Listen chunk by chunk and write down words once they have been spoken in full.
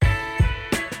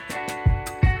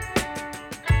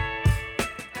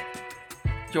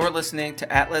You're listening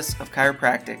to Atlas of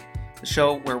Chiropractic, the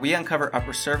show where we uncover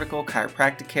upper cervical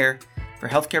chiropractic care for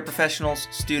healthcare professionals,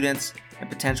 students, and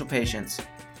potential patients.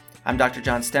 I'm Dr.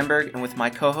 John Stenberg, and with my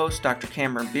co-host, Dr.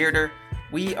 Cameron Bearder,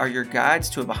 we are your guides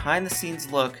to a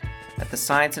behind-the-scenes look at the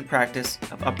science and practice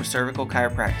of upper cervical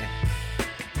chiropractic.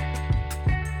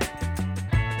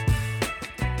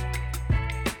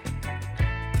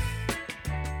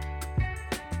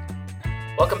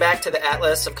 Welcome back to the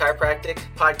Atlas of Chiropractic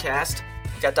podcast.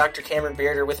 I've got Dr. Cameron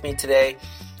Bearder with me today,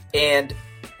 and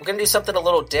we're going to do something a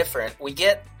little different. We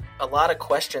get a lot of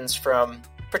questions from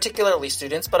particularly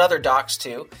students, but other docs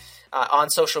too,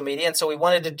 on social media, and so we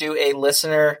wanted to do a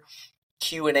listener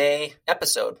Q&A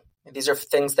episode. These are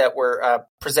things that were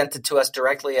presented to us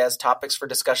directly as topics for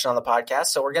discussion on the podcast,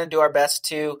 so we're going to do our best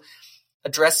to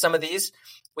address some of these.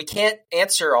 We can't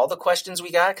answer all the questions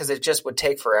we got because it just would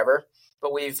take forever.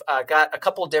 But we've got a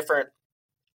couple different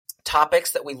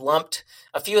topics that we lumped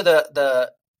a few of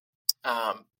the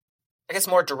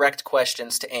more direct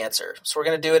questions to answer. So we're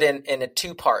going to do it in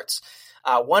two parts.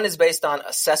 One is based on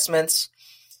assessments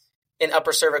in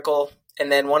upper cervical,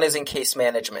 and then one is in case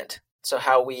management. So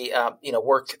how we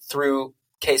work through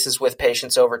cases with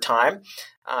patients over time.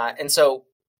 And so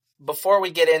before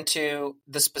we get into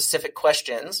the specific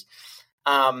questions,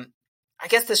 I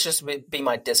guess this just be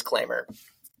my disclaimer.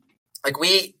 Like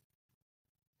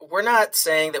we're not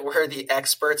saying that we're the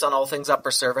experts on all things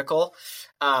upper cervical.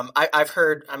 I've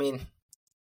heard,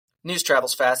 news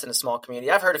travels fast in a small community.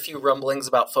 I've heard a few rumblings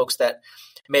about folks that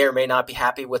may or may not be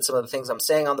happy with some of the things I'm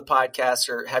saying on the podcast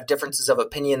or have differences of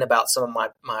opinion about some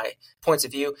of my points of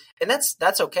view. And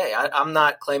that's okay. I'm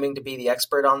not claiming to be the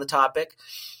expert on the topic.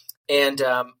 And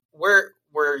we're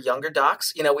younger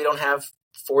docs. We don't have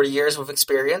 40 years of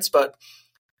experience, but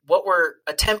what we're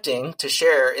attempting to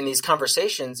share in these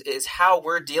conversations is how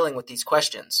we're dealing with these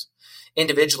questions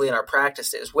individually in our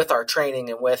practices, with our training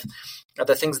and with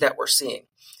the things that we're seeing.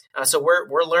 So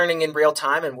we're learning in real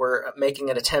time, and we're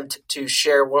making an attempt to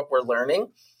share what we're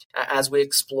learning as we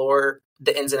explore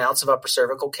the ins and outs of upper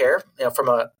cervical care, from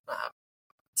a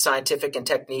scientific and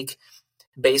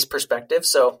technique-based perspective.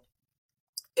 So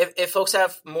if folks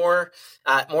have more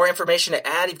information to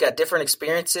add, you've got different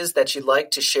experiences that you'd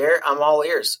like to share, I'm all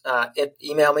ears.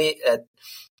 Email me at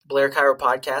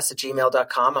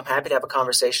blairchiropodcast@gmail.com. I'm happy to have a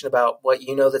conversation about what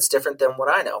you know that's different than what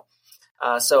I know.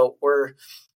 So we're,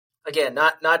 again,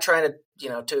 not trying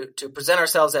to present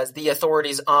ourselves as the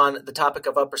authorities on the topic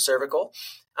of upper cervical,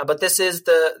 but this is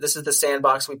the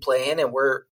sandbox we play in, and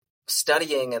we're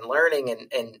studying and learning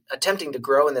and attempting to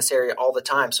grow in this area all the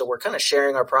time. So we're kind of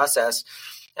sharing our process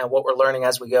and what we're learning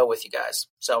as we go with you guys.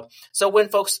 So when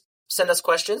folks send us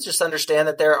questions, just understand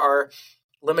that there are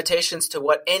limitations to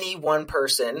what any one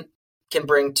person can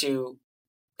bring to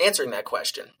answering that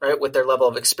question, right? With their level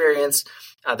of experience,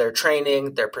 their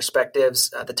training, their perspectives,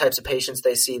 the types of patients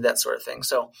they see, that sort of thing.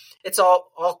 So it's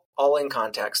all in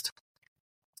context.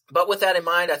 But with that in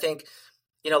mind, I think,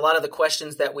 a lot of the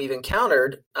questions that we've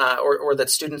encountered or that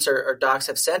students or docs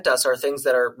have sent us are things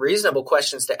that are reasonable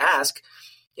questions to ask,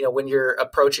 when you're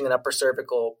approaching an upper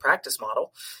cervical practice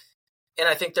model. And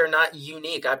I think they're not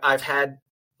unique. I've had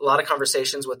a lot of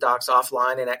conversations with docs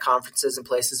offline and at conferences and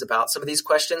places about some of these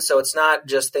questions. So it's not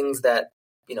just things that,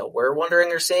 we're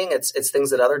wondering or seeing. It's things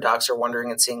that other docs are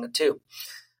wondering and seeing too.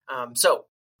 So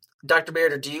Dr.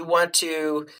 Bearder, do you want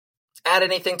to add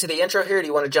anything to the intro here? Or do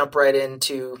you want to jump right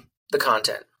into the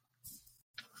content?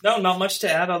 No, not much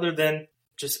to add other than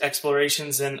just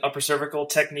explorations in upper cervical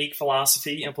technique,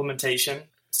 philosophy, implementation,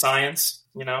 science,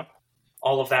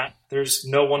 all of that. There's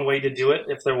no one way to do it.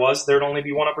 If there was, there'd only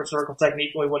be one upper cervical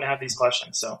technique, and we wouldn't have these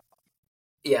questions. So,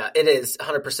 yeah, it is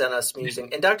 100% us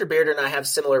musing. And Dr. Bearder and I have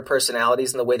similar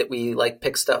personalities in the way that we like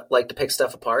to pick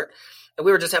stuff apart. And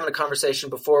we were just having a conversation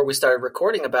before we started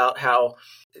recording about how,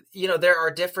 there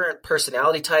are different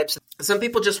personality types. Some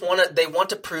people just want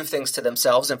to prove things to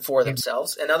themselves and for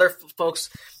themselves. And other folks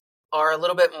are a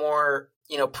little bit more,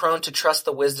 prone to trust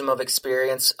the wisdom of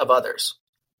experience of others.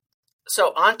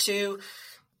 So on to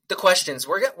the questions.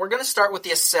 We're going to start with the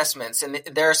assessments. And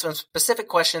there are some specific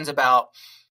questions about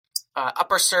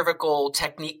upper cervical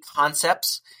technique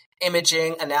concepts,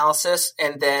 imaging, analysis,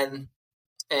 and then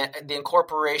the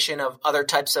incorporation of other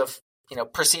types of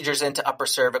procedures into upper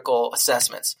cervical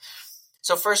assessments.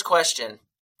 So first question,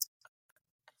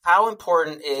 how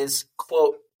important is,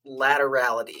 quote,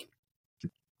 laterality?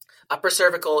 Upper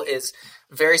cervical is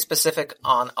very specific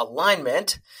on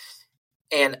alignment,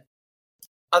 and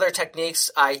other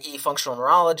techniques, i.e. functional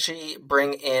neurology,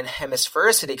 bring in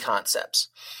hemisphericity concepts.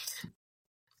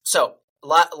 So a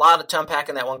lot to unpack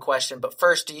in that one question, but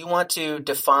first, do you want to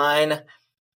define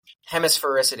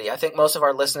hemisphericity. I think most of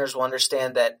our listeners will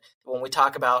understand that when we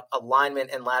talk about alignment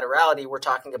and laterality, we're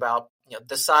talking about,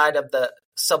 the side of the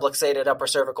subluxated upper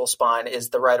cervical spine is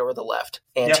the right or the left,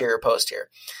 anterior, posterior.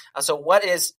 So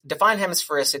define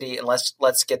hemisphericity, and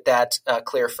let's get that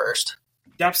clear first.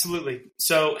 Absolutely.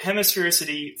 So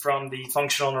hemisphericity from the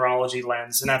functional neurology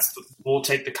lens, and we'll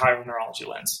take the chironeurology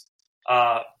lens.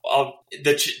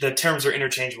 The terms are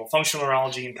interchangeable, functional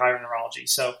neurology and chironeurology.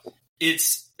 So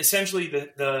it's essentially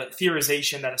the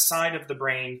theorization that a side of the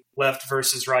brain, left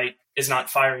versus right, is not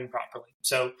firing properly.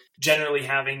 So generally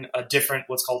having a different,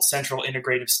 what's called central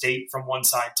integrative state from one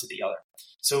side to the other.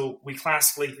 So we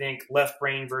classically think left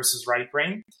brain versus right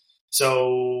brain.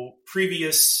 So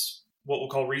previous, what we'll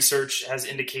call research, has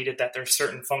indicated that there are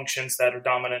certain functions that are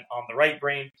dominant on the right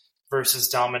brain versus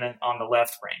dominant on the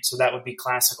left brain. So that would be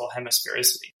classical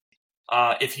hemisphericity.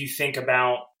 If you think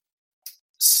about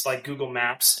like Google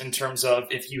Maps in terms of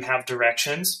if you have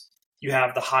directions, you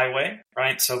have the highway,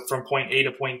 right? So from point A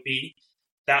to point B,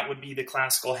 that would be the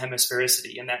classical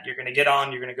hemisphericity, in that you're going to get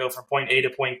on, you're going to go from point A to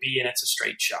point B, and it's a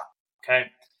straight shot, okay?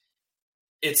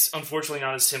 It's unfortunately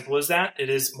not as simple as that. It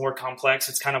is more complex.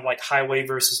 It's kind of like highway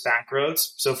versus back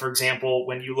roads. So for example,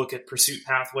 when you look at pursuit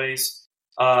pathways,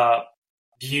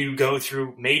 you go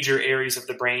through major areas of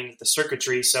the brain, the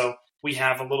circuitry. So we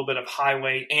have a little bit of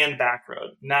highway and back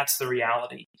road, and that's the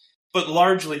reality. But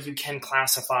largely you can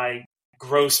classify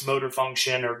gross motor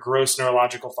function or gross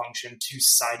neurological function to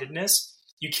sidedness.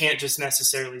 You can't just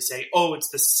necessarily say, oh, it's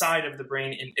the side of the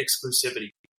brain in exclusivity.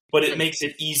 But it makes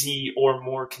it easy or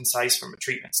more concise from a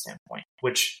treatment standpoint,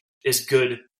 which is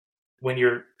good when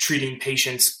you're treating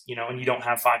patients, and you don't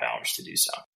have 5 hours to do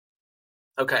so.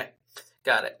 Okay,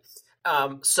 got it.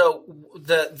 So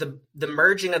the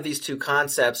merging of these two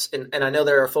concepts, and I know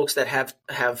there are folks that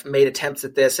have made attempts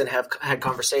at this and have had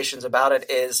conversations about it,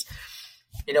 is,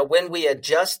 when we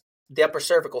adjust the upper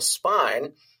cervical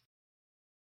spine,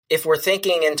 if we're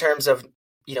thinking in terms of,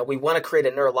 we want to create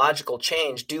a neurological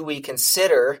change, do we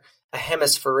consider a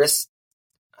hemisphericity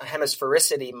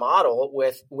model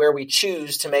with where we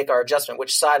choose to make our adjustment,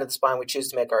 which side of the spine we choose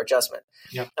to make our adjustment?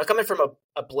 Yeah. Now, coming from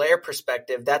a Blair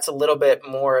perspective, that's a little bit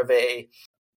more of a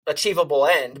achievable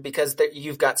end, because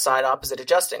you've got side opposite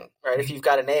adjusting, right? Mm-hmm. If you've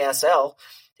got an ASL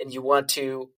and you want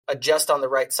to adjust on the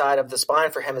right side of the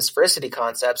spine for hemisphericity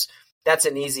concepts,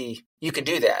 you can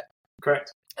do that.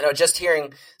 Correct. I know, just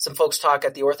hearing some folks talk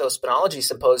at the Orthospinology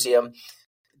Symposium,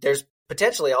 there's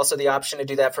potentially also the option to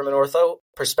do that from an ortho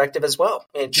perspective as well,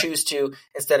 and choose to,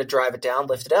 instead of drive it down,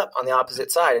 lift it up on the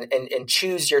opposite side, and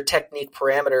choose your technique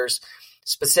parameters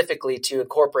specifically to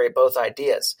incorporate both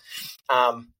ideas.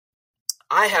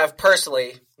 I have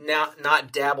personally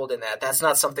not dabbled in that. That's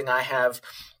not something I have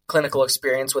clinical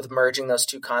experience with, merging those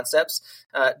two concepts.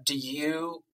 Do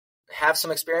you have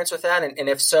some experience with that? And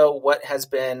if so, what has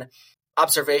been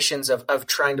observations of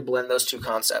trying to blend those two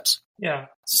concepts? Yeah.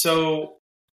 So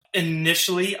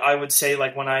initially, I would say,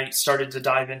 like, when I started to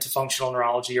dive into functional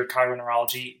neurology or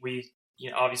chironeurology, we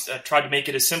obviously tried to make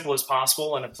it as simple as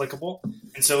possible and applicable.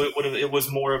 And so it was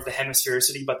more of the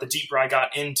hemisphericity. But the deeper I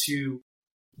got into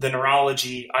the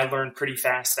neurology, I learned pretty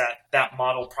fast that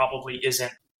model probably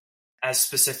isn't as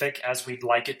specific as we'd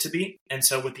like it to be. And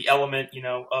so with the element,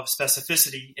 of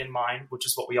specificity in mind, which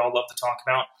is what we all love to talk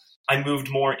about, I moved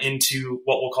more into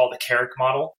what we'll call the Carrick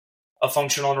model of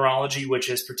functional neurology, which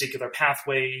is particular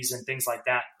pathways and things like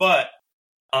that. But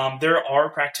there are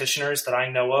practitioners that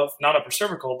I know of, not upper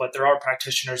cervical, but there are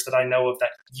practitioners that I know of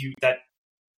that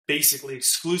basically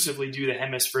exclusively do the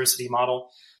hemisphericity model.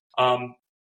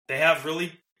 They have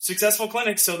really successful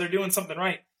clinics, so they're doing something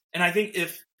right. And I think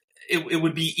if it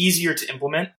would be easier to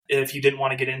implement if you didn't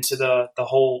want to get into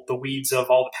the weeds of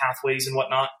all the pathways and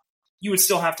whatnot. You would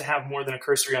still have to have more than a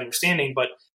cursory understanding. But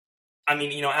I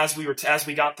mean, as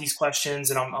we got these questions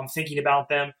and I'm thinking about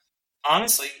them,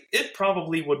 honestly, it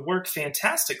probably would work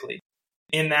fantastically,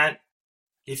 in that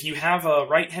if you have a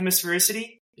right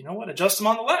hemisphericity, adjust them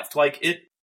on the left,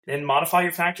 and modify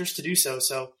your factors to do so.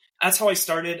 So that's how I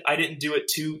started. I didn't do it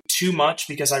too much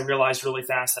because I realized really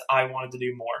fast that I wanted to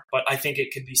do more, but I think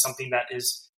it could be something that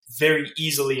is very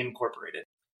easily incorporated.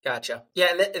 Gotcha.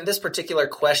 Yeah, and this particular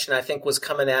question, I think, was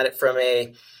coming at it from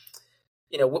a,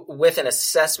 with an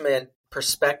assessment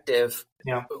perspective.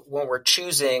 Yeah. When we're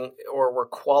choosing or we're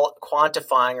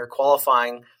quantifying or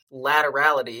qualifying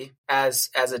laterality as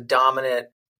a dominant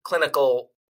clinical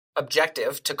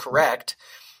objective to correct,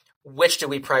 which do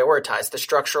we prioritize, the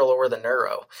structural or the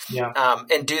neuro? Yeah.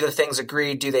 And do the things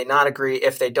agree? Do they not agree?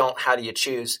 If they don't, how do you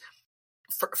choose?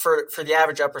 For the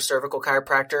average upper cervical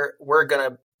chiropractor, we're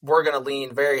gonna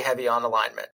lean very heavy on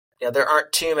alignment. There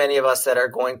aren't too many of us that are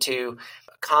going to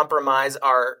compromise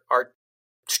our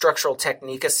structural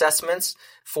technique assessments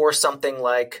for something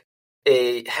like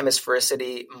a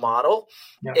hemisphericity model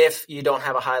if you don't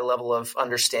have a high level of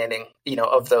understanding,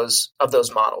 of those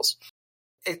models.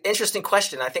 Interesting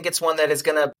question. I think it's one that is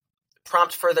going to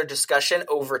prompt further discussion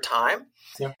over time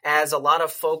as a lot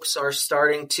of folks are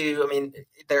starting to,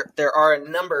 there are a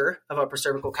number of upper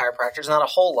cervical chiropractors, not a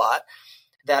whole lot,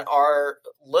 that are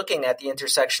looking at the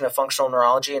intersection of functional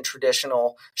neurology and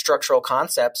traditional structural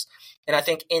concepts. And I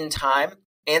think in time,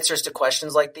 answers to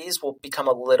questions like these will become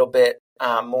a little bit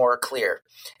more clear.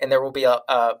 And there will be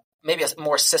maybe a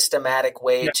more systematic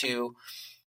way to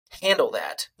handle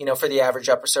that, for the average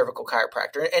upper cervical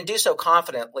chiropractor, and do so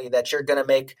confidently that you're going to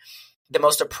make the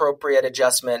most appropriate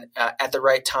adjustment at the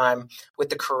right time with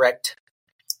the correct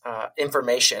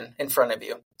information in front of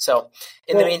you. So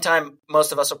in the meantime,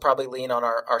 most of us will probably lean on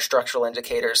our structural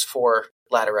indicators for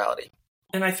laterality.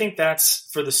 And I think that's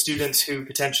for the students who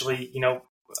potentially,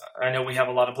 I know we have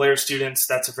a lot of Blair students.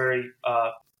 That's a very,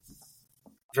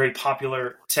 very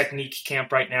popular technique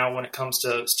camp right now when it comes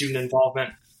to student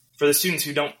involvement. For the students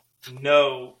who don't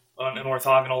know an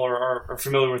orthogonal or are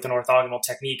familiar with an orthogonal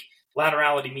technique,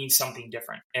 laterality means something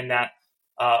different, and that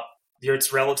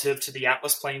it's relative to the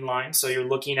atlas plane line. So you're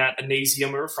looking at a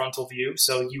nasium or a frontal view.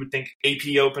 So you would think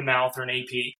AP open mouth or an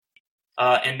AP.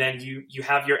 And then you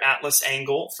have your atlas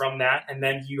angle from that, and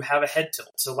then you have a head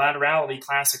tilt. So laterality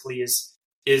classically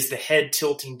is the head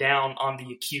tilting down on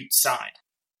the acute side.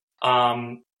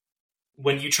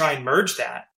 When you try and merge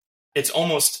that, it's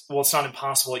not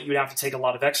impossible. You would have to take a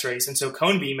lot of x-rays. And so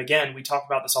cone beam, again, we talk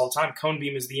about this all the time. Cone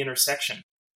beam is the intersection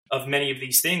of many of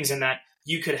these things, in that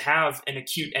you could have an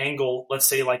acute angle, let's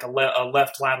say like a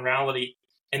left laterality,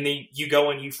 and then you go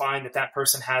and you find that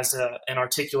person has an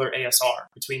articular ASR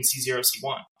between C0,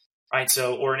 C1, right?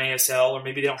 So, or an ASL, or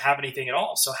maybe they don't have anything at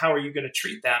all. So how are you going to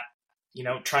treat that?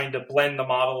 Trying to blend the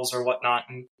models or whatnot.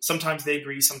 And sometimes they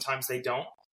agree, sometimes they don't.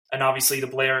 And obviously the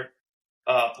Blair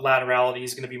laterality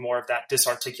is going to be more of that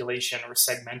disarticulation or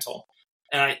segmental.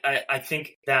 And I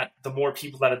think that the more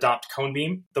people that adopt cone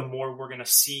beam, the more we're going to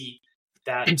see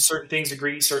that certain things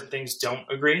agree, certain things don't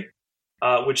agree,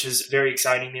 which is very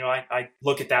exciting. I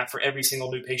look at that for every single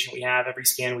new patient we have, every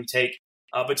scan we take.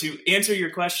 But to answer your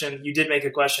question, you did make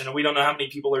a question, and we don't know how many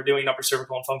people are doing upper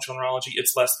cervical and functional neurology.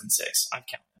 It's less than 6. I've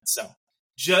counted. So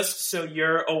just so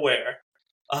you're aware,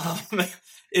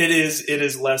 it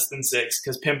is less than 6,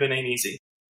 because pimping ain't easy.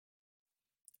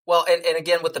 Well, and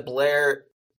again, with the Blair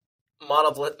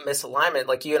model of misalignment,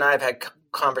 like you and I have had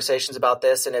conversations about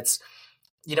this, and it's,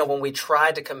 when we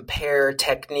try to compare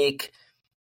technique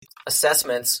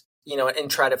assessments, and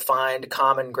try to find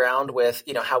common ground with,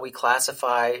 how we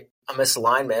classify a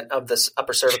misalignment of this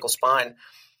upper cervical spine,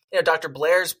 Dr.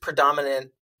 Blair's predominant,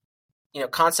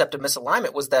 concept of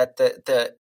misalignment was that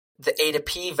the A to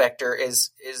P vector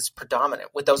is predominant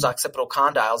with those occipital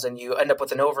condyles, and you end up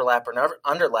with an overlap or an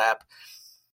underlap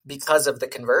because of the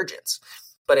convergence.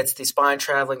 But it's the spine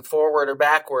traveling forward or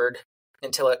backward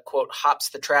until it, quote, hops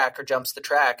the track or jumps the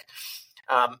track,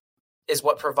 is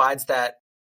what provides that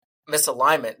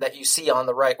misalignment that you see on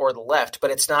the right or the left.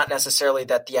 But it's not necessarily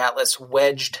that the atlas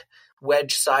wedge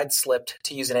side slipped,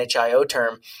 to use an HIO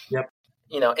term,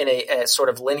 in a sort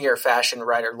of linear fashion,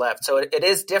 right or left. So it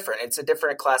is different. It's a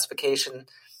different classification.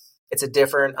 It's a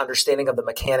different understanding of the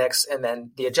mechanics. And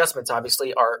then the adjustments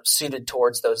obviously are suited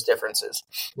towards those differences.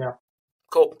 Yeah.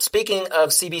 Cool. Speaking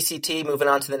of CBCT, moving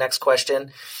on to the next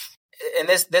question. And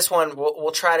this one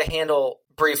we'll try to handle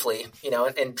briefly,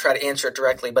 and try to answer it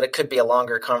directly, but it could be a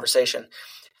longer conversation.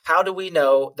 How do we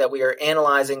know that we are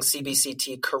analyzing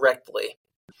CBCT correctly?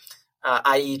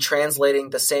 I.e. translating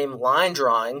the same line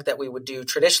drawing that we would do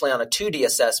traditionally on a 2D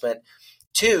assessment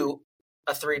to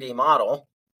a 3D model.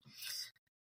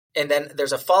 And then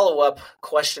there's a follow-up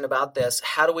question about this.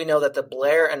 How do we know that the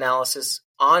Blair analysis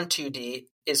on 2D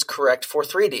is correct for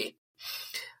 3D?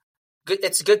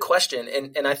 It's a good question.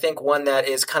 And I think one that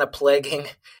is kind of plaguing,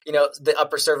 the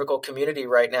upper cervical community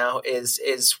right now is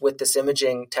with this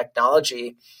imaging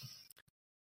technology.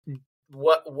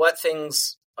 What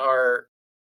things are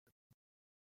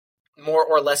more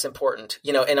or less important,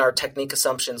 in our technique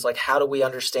assumptions? Like, how do we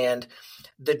understand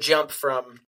the jump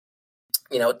from,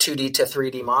 2D to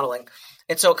 3D modeling?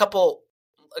 And so a couple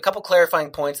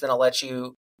clarifying points, then I'll let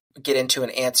you get into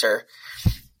an answer.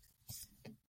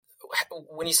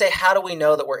 When you say, how do we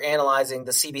know that we're analyzing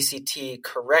the CBCT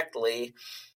correctly?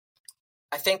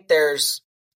 I think let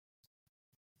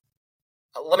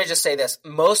me just say this.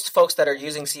 Most folks that are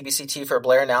using CBCT for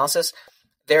Blair analysis,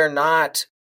 they're not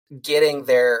getting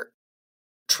their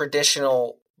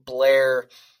traditional Blair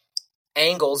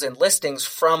angles and listings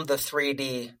from the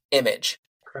 3D image.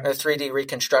 or 3D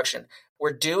reconstruction.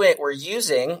 We're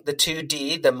using the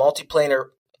 2D, the multiplanar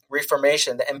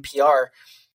reformation, the MPR,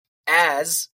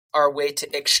 as our way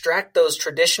to extract those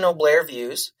traditional Blair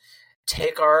views,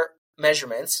 take our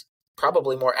measurements,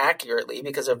 probably more accurately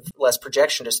because of less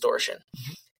projection distortion.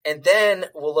 And then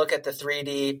we'll look at the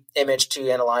 3D image to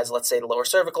analyze, let's say, the lower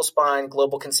cervical spine,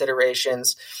 global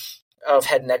considerations of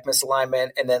head and neck misalignment,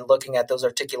 and then looking at those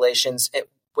articulations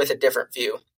with a different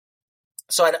view.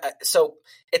 So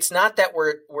it's not that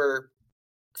we're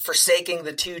forsaking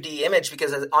the 2D image,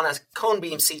 because on a cone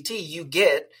beam CT, you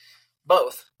get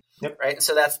both, right? And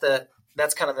so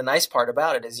that's kind of the nice part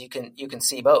about it, is you can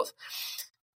see both.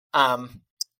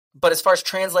 But as far as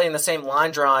translating the same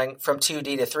line drawing from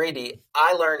 2D to 3D,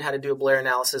 I learned how to do a Blair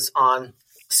analysis on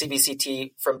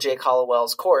CBCT from Jake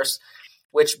Hollowell's course,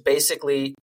 which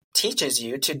basically teaches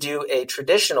you to do a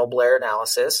traditional Blair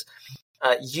analysis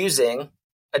using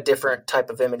a different type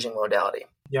of imaging modality.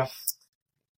 Yeah.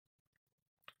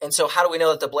 And so how do we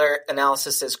know that the Blair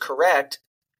analysis is correct?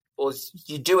 Well,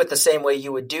 you do it the same way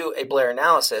you would do a Blair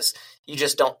analysis. You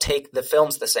just don't take the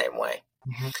films the same way.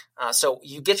 Mm-hmm. So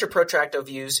you get your protracto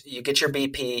views, you get your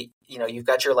BP, you've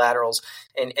got your laterals,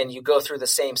 and you go through the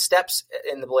same steps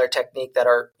in the Blair technique that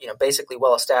are, basically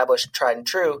well established, tried and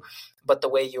true, but the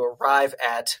way you arrive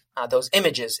at those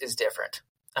images is different.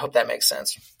 I hope that makes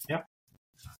sense. Yeah.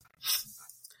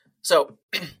 So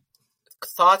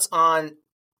thoughts on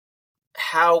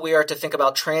how we are to think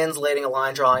about translating a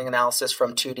line drawing analysis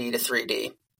from 2D to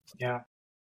 3D? Yeah.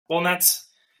 Well, and that's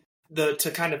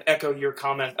to kind of echo your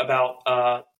comment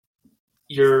about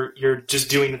you're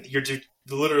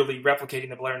literally replicating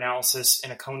the Blair analysis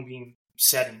in a cone beam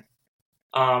setting.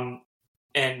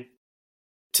 And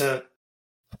to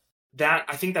that,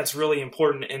 I think that's really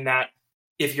important, in that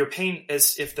if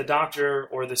the doctor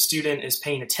or the student is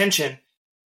paying attention,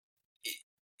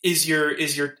 are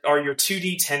your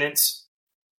 2D tenants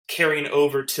carrying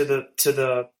over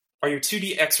are your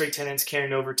 2D X-ray tenants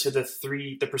carrying over to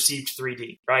the perceived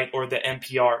 3D, right? Or the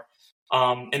MPR.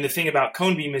 And the thing about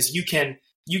cone beam is you can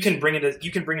bring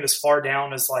it as far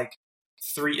down as like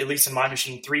at least in my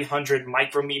machine, 300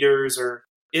 micrometers, or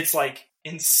it's like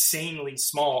insanely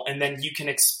small. And then you can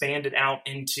expand it out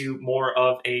into more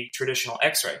of a traditional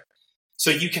X-ray. So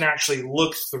you can actually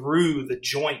look through the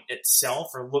joint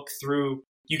itself, or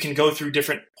you can go through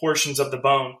different portions of the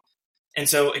bone. And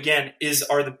so again,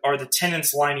 are the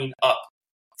tenants lining up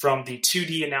from the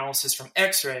 2D analysis from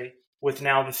X-ray with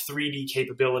now the 3D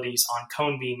capabilities on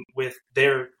cone beam with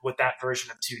that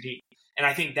version of 2D? And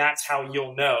I think that's how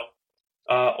you'll know,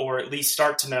 or at least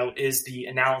start to know, is the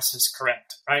analysis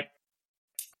correct, right?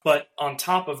 But on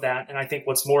top of that, and I think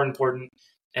what's more important,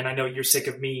 and I know you're sick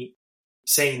of me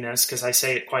saying this because I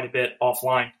say it quite a bit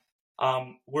offline,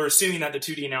 we're assuming that the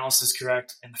 2D analysis is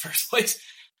correct in the first place.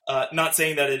 Not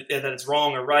saying that it's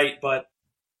wrong or right, but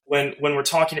when we're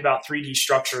talking about 3D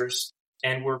structures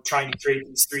and we're trying to create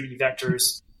these 3D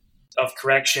vectors of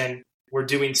correction, we're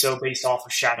doing so based off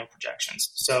of shadow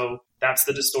projections. So that's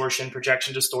the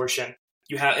projection distortion.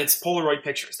 It's Polaroid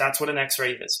pictures. That's what an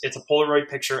X-ray is. It's a Polaroid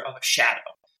picture of a shadow.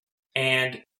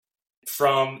 And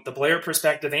from the Blair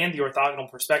perspective and the orthogonal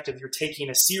perspective, you're taking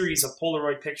a series of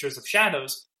Polaroid pictures of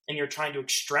shadows and you're trying to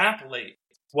extrapolate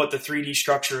what the 3D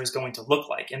structure is going to look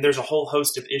like. And there's a whole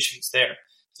host of issues there.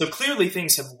 So clearly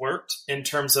things have worked in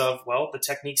terms of, well, the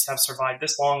techniques have survived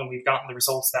this long and we've gotten the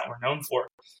results that we're known for.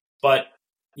 But,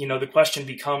 the question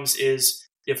becomes is,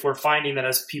 if we're finding that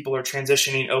as people are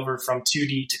transitioning over from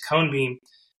 2D to cone beam,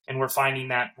 and we're finding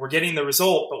that we're getting the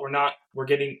result, but we're not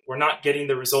getting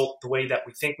the result the way that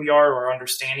we think we are, or our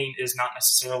understanding is not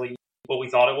necessarily what we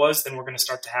thought it was, then we're going to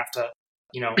start to have to,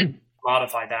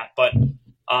 modify that. But,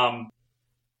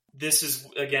 this is,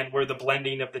 again, where the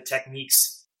blending of the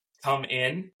techniques come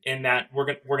in that we're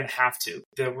going to have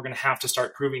to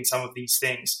start proving some of these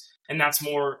things. And that's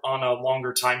more on a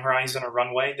longer time horizon or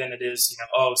runway than it is,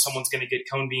 someone's going to get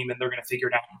cone beam and they're going to figure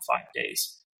it out in 5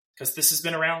 days. Because this has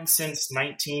been around since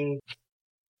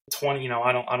 1920.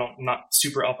 I'm not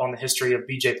super up on the history of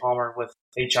BJ Palmer with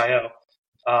HIO.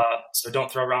 So don't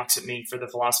throw rocks at me for the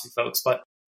philosophy folks, but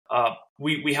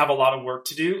we have a lot of work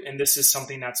to do, and this is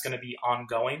something that's going to be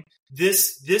ongoing.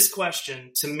 This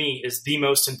question to me is the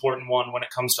most important one when it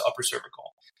comes to upper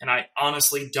cervical. And I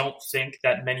honestly don't think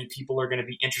that many people are going to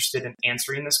be interested in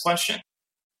answering this question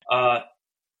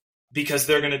because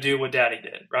they're going to do what Daddy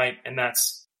did, right? And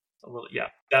that's a little,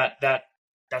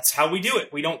 that's how we do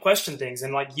it. We don't question things.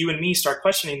 And like you and me start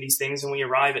questioning these things and we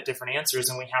arrive at different answers,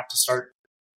 and we have to start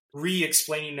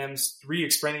re-explaining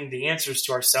the answers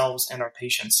to ourselves and our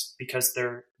patients, because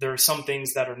there are some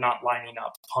things that are not lining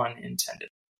up, pun intended.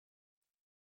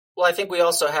 Well, I think we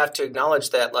also have to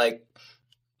acknowledge that, like,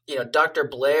 Dr.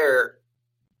 Blair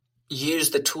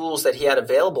used the tools that he had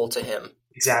available to him,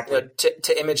 Exactly.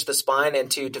 to image the spine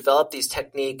and to develop these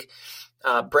technique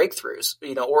breakthroughs,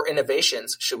 or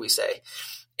innovations, should we say?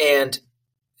 And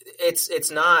it's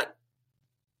not.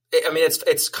 I mean,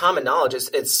 it's common knowledge.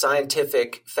 It's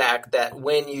scientific fact that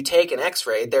when you take an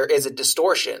X-ray, there is a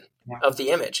distortion of the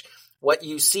image. What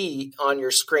you see on your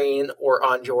screen or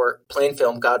on your plain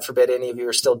film, God forbid any of you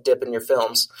are still dipping your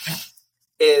films,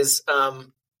 is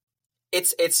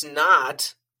it's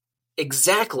not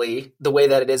exactly the way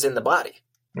that it is in the body,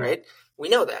 right? We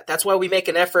know that. That's why we make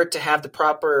an effort to have the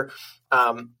proper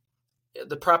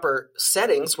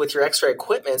settings with your X-ray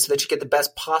equipment so that you get the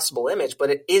best possible image, but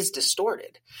it is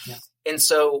distorted. Yeah. And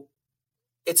so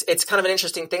it's kind of an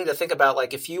interesting thing to think about.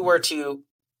 Like if you were to,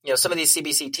 some of these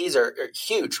CBCTs are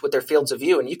huge with their fields of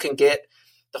view, and you can get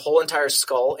the whole entire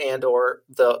skull and or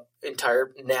the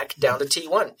entire neck down to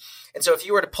T1. And so if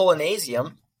you were to pull a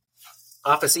nasium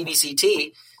off a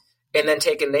CBCT and then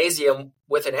take a nasium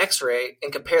with an X-ray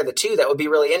and compare the two, that would be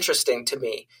really interesting to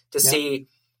me to see,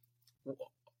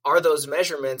 are those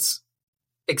measurements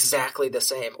exactly the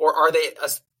same, or are they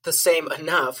the same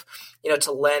enough,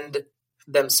 to lend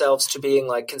themselves to being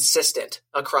like consistent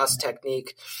across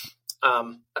technique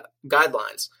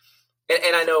guidelines.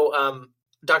 And I know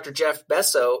Dr. Jeff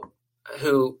Besso,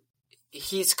 who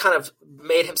he's kind of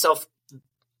made himself,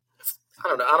 I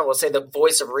don't want to say the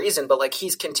voice of reason, but like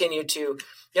he's continued to,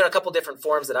 a couple different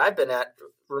forums that I've been at,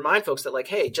 remind folks that like,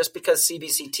 hey, just because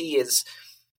CBCT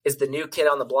is the new kid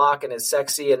on the block and is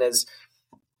sexy and is,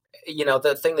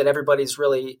 the thing that everybody's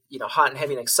really, hot and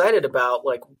heavy and excited about,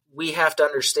 like we have to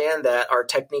understand that our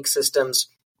technique systems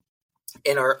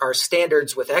and our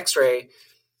standards with X-ray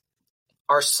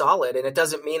are solid. And it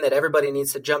doesn't mean that everybody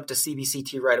needs to jump to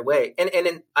CBCT right away.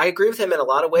 And I agree with him in a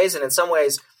lot of ways. And in some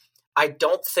ways, I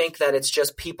don't think that it's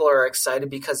just people are excited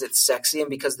because it's sexy and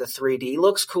because the 3D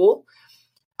looks cool.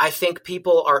 I think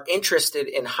people are interested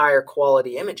in higher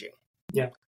quality imaging. Yeah.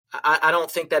 I don't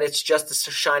think that it's just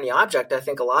a shiny object. I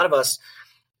think a lot of us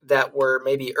that were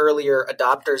maybe earlier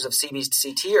adopters of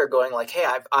CBCT are going like, hey,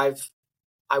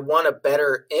 I want a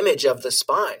better image of the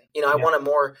spine. I want a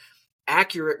more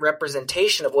accurate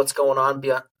representation of what's going on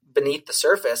beneath the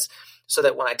surface so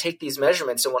that when I take these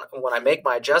measurements and when I make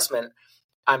my adjustment,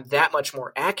 I'm that much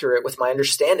more accurate with my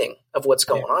understanding of what's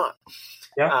going on.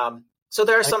 Yeah. So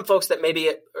there are some folks that may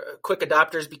be quick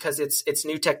adopters because it's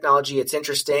new technology, it's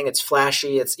interesting, it's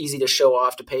flashy, it's easy to show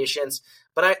off to patients.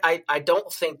 But I don't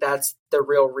think that's the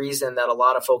real reason that a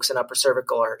lot of folks in upper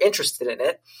cervical are interested in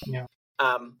it. Yeah.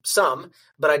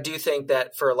 But I do think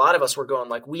that for a lot of us, we're going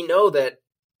like, we know that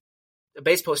the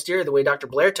base posterior, the way Dr.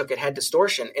 Blair took it, had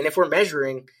distortion. And if we're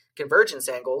measuring convergence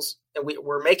angles and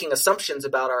we're making assumptions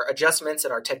about our adjustments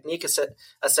and our technique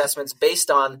assessments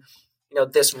based on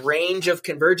this range of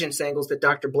convergence angles that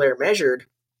Dr. Blair measured,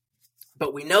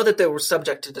 but we know that they were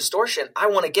subject to distortion. I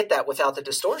want to get that without the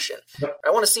distortion. Yep.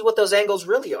 I want to see what those angles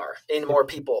really are in more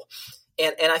people.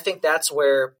 And I think that's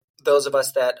where those of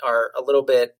us that are a little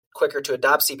bit quicker to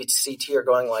adopt CBCT are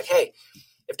going like, hey,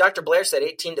 if Dr. Blair said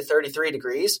 18 to 33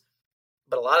 degrees,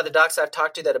 but a lot of the docs I've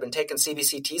talked to that have been taking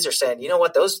CBCTs are saying, you know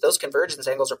what, those convergence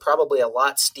angles are probably a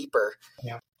lot steeper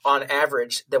on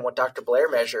average than what Dr. Blair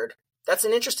measured. That's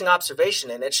an interesting observation,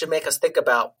 and it should make us think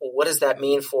about, well, what does that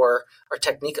mean for our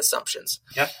technique assumptions?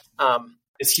 Yeah,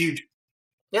 it's huge.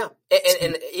 Yeah,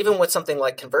 and even with something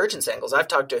like convergence angles, I've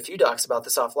talked to a few docs about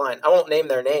this offline. I won't name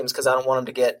their names because I don't want them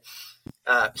to get,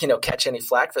 catch any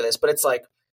flack for this. But it's like,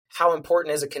 how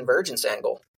important is a convergence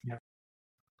angle? Yeah.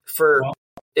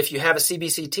 If you have a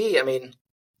CBCT, I mean,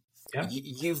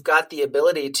 you've got the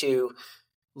ability to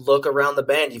look around the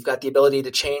bend. You've got the ability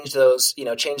to change those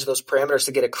parameters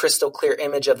to get a crystal clear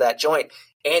image of that joint.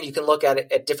 And you can look at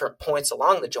it at different points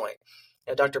along the joint.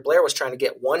 Dr. Blair was trying to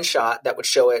get one shot that would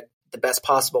show it the best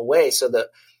possible way. So the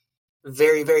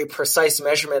very, very precise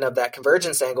measurement of that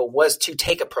convergence angle was to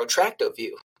take a protracto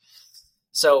view.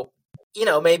 So,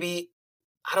 maybe,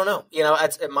 I don't know,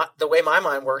 the way my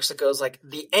mind works, it goes like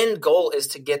the end goal is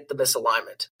to get the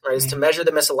misalignment, right? Is to measure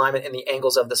the misalignment in the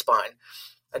angles of the spine.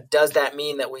 Does that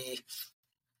mean that we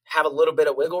have a little bit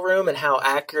of wiggle room in how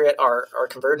accurate our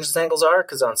convergence angles are?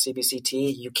 Because on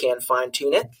CBCT, you can fine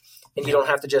tune it and you don't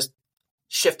have to just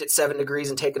shift it 7 degrees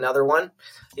and take another one.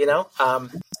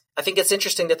 I think it's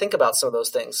interesting to think about some of those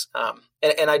things.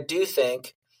 And I do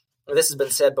think, this has been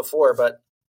said before, but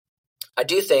I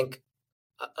do think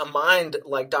a mind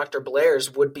like Dr.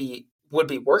 Blair's would be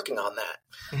working on that.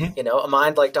 Mm-hmm. A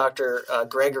mind like Dr.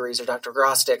 Gregory's or Dr.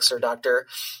 Grostik's or Dr.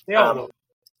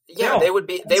 They would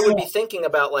be thinking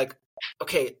about like,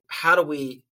 okay, how do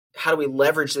we how do we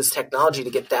leverage this technology to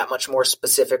get that much more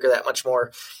specific or that much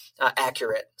more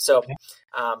accurate? So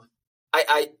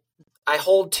I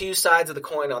hold two sides of the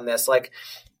coin on this. Like,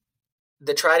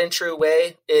 the tried and true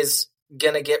way is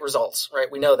going to get results,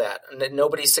 right? We know that, and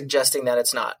nobody's suggesting that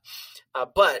it's not.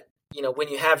 But, when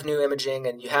you have new imaging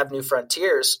and you have new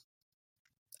frontiers,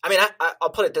 I mean,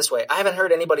 I'll put it this way. I haven't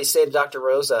heard anybody say to Dr.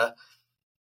 Rosa,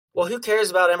 well, who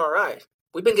cares about MRI?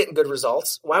 We've been getting good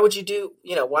results. Why would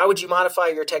you modify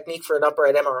your technique for an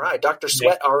upright MRI? Dr.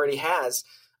 Sweat already has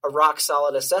a rock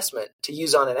solid assessment to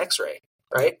use on an X-ray,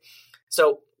 right?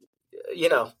 So,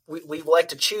 we like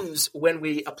to choose when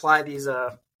we apply these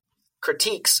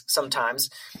critiques sometimes,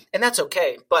 and that's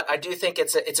okay. But I do think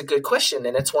it's a good question,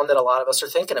 and it's one that a lot of us are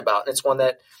thinking about. And it's one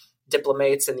that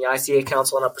diplomates and the ICA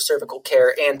Council on Upper Cervical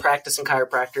Care and practicing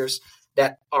chiropractors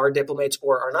that are diplomates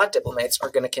or are not diplomates are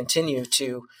going to continue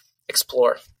to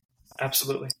explore.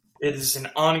 Absolutely. It is an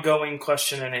ongoing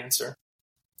question and answer.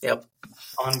 Yep.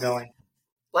 Ongoing.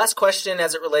 Last question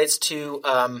as it relates to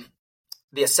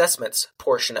the assessments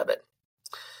portion of it.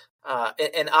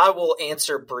 And I will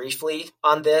answer briefly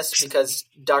on this because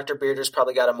Dr. Bearder's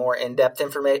probably got a more in-depth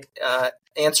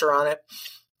answer on it.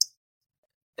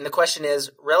 And the question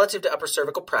is, relative to upper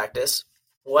cervical practice,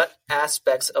 what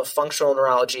aspects of functional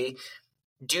neurology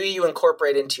do you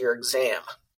incorporate into your exam?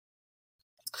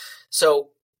 So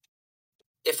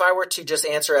if I were to just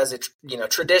answer as a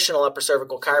traditional upper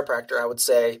cervical chiropractor, I would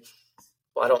say,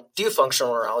 well, I don't do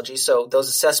functional neurology, so those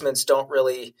assessments don't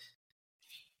really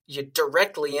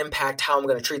directly impact how I'm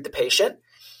going to treat the patient.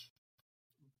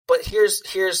 But here's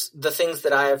the things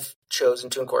that I've chosen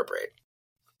to incorporate.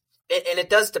 And it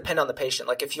does depend on the patient.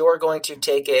 Like, if you're going to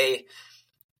take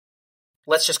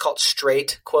let's just call it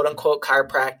straight, quote unquote,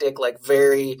 chiropractic, like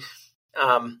very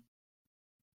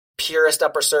purist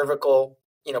upper cervical,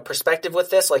 perspective with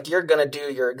this, like, you're going to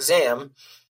do your exam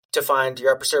to find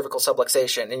your upper cervical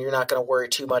subluxation, and you're not going to worry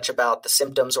too much about the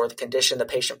symptoms or the condition the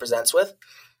patient presents with.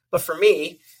 But for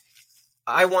me,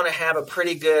 I want to have a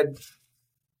pretty good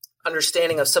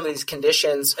understanding of some of these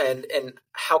conditions and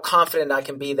how confident I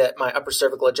can be that my upper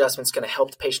cervical adjustment is going to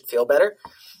help the patient feel better,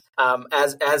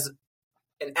 as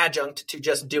an adjunct to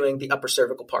just doing the upper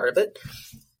cervical part of it.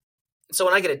 So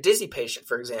when I get a dizzy patient,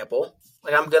 for example,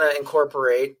 like, I'm going to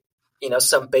incorporate,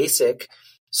 some basic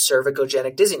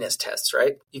cervicogenic dizziness tests,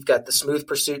 right? You've got the smooth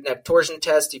pursuit neck torsion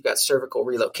test. You've got cervical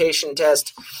relocation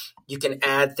test. You can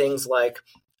add things like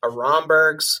a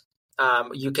Romberg's.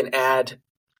 You can add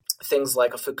things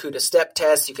like a Fukuda step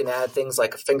test. You can add things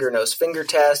like a finger nose finger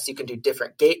test. You can do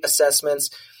different gait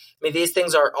assessments. I mean, these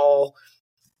things are all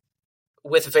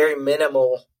with very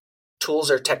minimal tools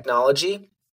or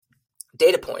technology,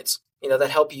 data points,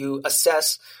 that help you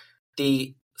assess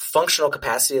the functional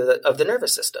capacity of the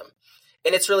nervous system.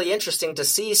 And it's really interesting to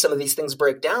see some of these things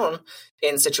break down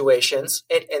in situations,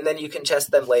 and then you can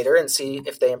test them later and see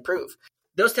if they improve.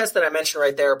 Those tests that I mentioned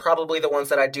right there are probably the ones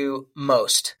that I do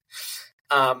most.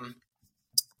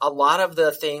 A lot of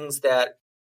the things that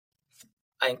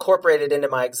I incorporated into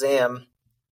my exam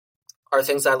are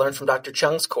things I learned from Dr.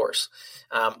 Chung's course,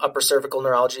 upper cervical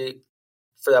neurology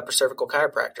for the upper cervical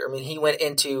chiropractor. I mean, he went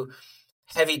into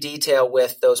heavy detail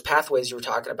with those pathways you were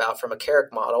talking about from a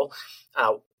Carrick model,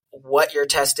 what you're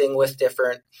testing with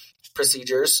different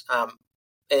procedures,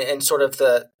 and sort of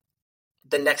the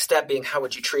next step being, how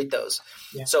would you treat those?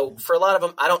 Yeah. So for a lot of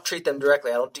them, I don't treat them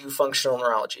directly. I don't do functional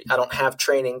neurology. I don't have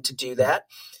training to do that.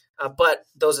 But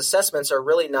those assessments are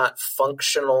really not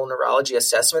functional neurology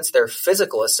assessments. They're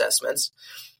physical assessments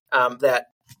that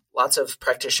lots of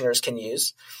practitioners can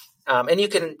use. And you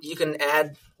can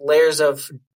add layers of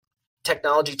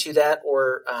technology to that,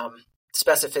 or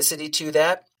specificity to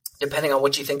that, depending on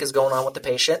what you think is going on with the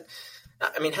patient.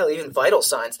 I mean, hell, even vital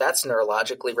signs, that's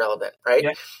neurologically relevant, right?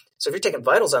 Yeah. So if you're taking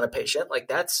vitals on a patient, like,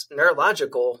 that's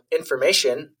neurological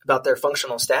information about their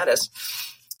functional status.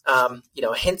 A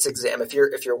HINTS exam, if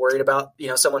you're worried about,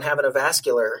 someone having a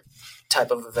vascular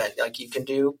type of event, like, you can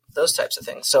do those types of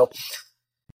things. So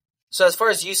as far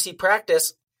as UC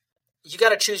practice, you got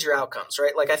to choose your outcomes,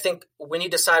 right? Like, I think when you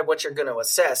decide what you're going to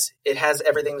assess, it has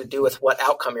everything to do with what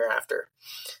outcome you're after.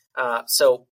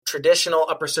 So traditional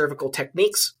upper cervical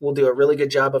techniques will do a really good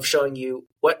job of showing you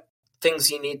what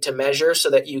things you need to measure so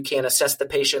that you can assess the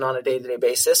patient on a day-to-day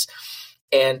basis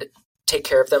and take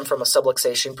care of them from a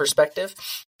subluxation perspective.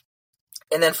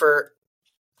 And then for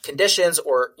conditions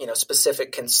or,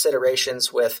 specific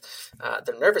considerations with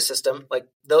the nervous system, like,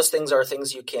 those things are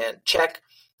things you can check,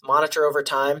 monitor over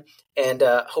time, and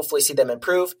hopefully see them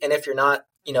improve. And if you're not,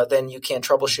 then you can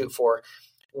troubleshoot for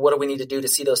what do we need to do to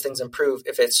see those things improve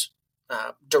if it's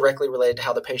directly related to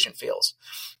how the patient feels.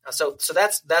 So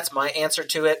that's my answer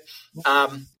to it.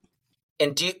 And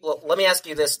let me ask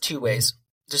you this two ways,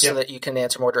 just so that you can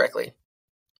answer more directly.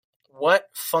 What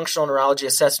functional neurology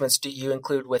assessments do you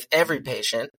include with every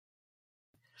patient?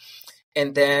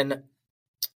 And then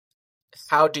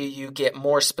how do you get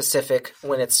more specific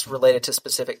when it's related to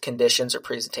specific conditions or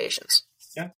presentations?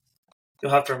 Yeah.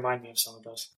 You'll have to remind me of some of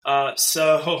those.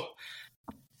 So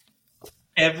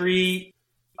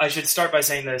I should start by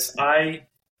saying this.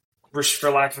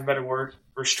 For lack of a better word,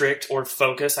 restrict or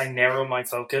focus. I narrow my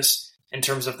focus in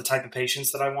terms of the type of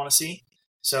patients that I want to see.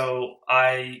 So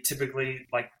I typically,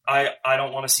 I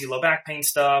don't want to see low back pain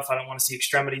stuff. I don't want to see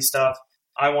extremity stuff.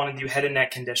 I want to do head and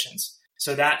neck conditions.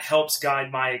 So that helps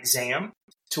guide my exam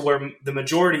to where the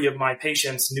majority of my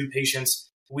patients, new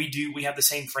patients, we have the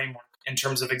same framework in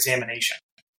terms of examination.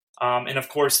 And of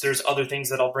course, there's other things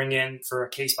that I'll bring in for a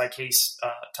case-by-case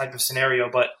type of scenario.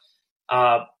 But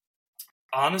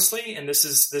honestly, and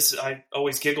this I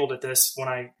always giggled at this when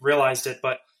I realized it,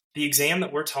 but the exam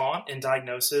that we're taught in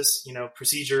diagnosis,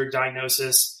 procedure,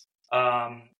 diagnosis,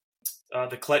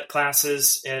 the CLET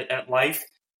classes at Life,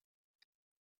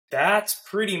 that's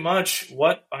pretty much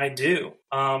what I do.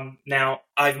 Now,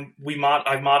 I've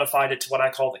modified it to what I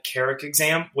call the Carrick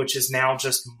exam, which is now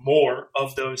just more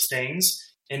of those things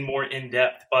and more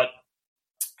in-depth. But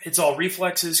it's all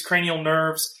reflexes, cranial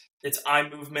nerves, it's eye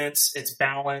movements, it's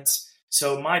balance.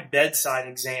 So my bedside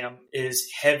exam is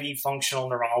heavy functional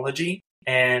neurology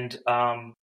and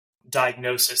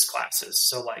diagnosis classes.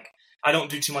 So I don't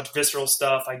do too much visceral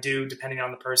stuff. I do depending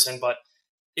on the person, but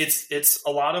it's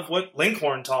a lot of what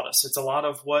Linkhorn taught us. It's a lot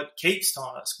of what Capes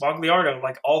taught us, Guagliardo,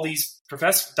 all these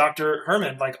professors, Dr.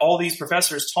 Herman, all these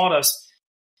professors taught us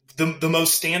the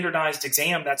most standardized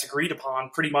exam that's agreed upon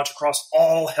pretty much across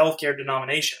all healthcare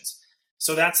denominations.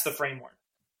 So that's the framework.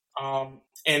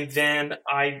 And then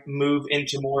I move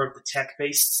into more of the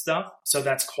tech-based stuff. So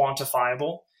that's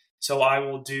quantifiable. So I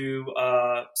will do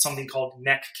something called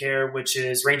neck care, which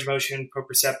is range of motion,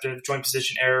 proprioceptive, joint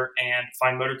position error, and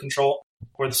fine motor control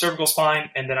for the cervical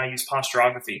spine. And then I use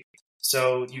posturography.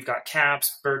 So you've got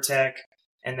CAPS, Burtec,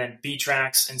 and then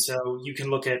B-Tracks. And so you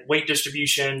can look at weight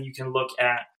distribution. You can look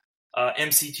at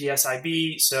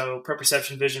MCTSIB, so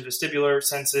proprioception, vision, vestibular,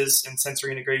 senses, and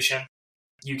sensory integration.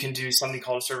 You can do something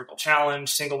called a cervical challenge,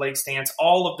 single leg stance.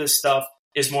 All of this stuff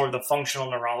is more of the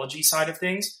functional neurology side of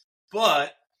things,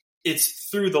 but it's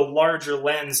through the larger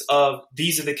lens of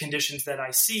these are the conditions that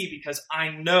I see because I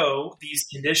know these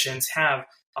conditions have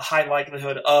a high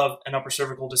likelihood of an upper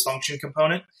cervical dysfunction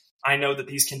component. I know that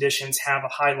these conditions have a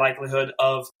high likelihood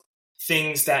of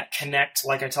things that connect,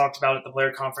 like I talked about at the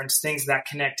Blair conference, things that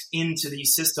connect into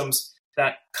these systems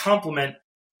that complement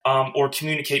or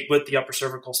communicate with the upper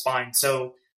cervical spine.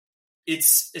 So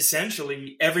it's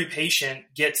essentially every patient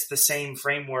gets the same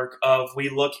framework of we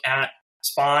look at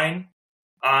spine,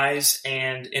 eyes,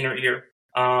 and inner ear.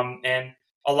 And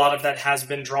a lot of that has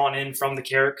been drawn in from the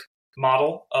Carrick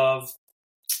model of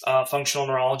functional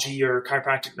neurology or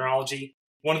chiropractic neurology.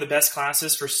 One of the best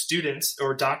classes for students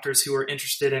or doctors who are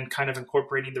interested in kind of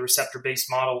incorporating the receptor-based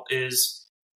model is,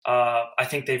 I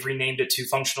think they've renamed it to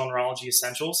Functional Neurology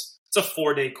Essentials. It's a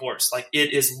 4-day course.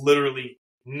 It is literally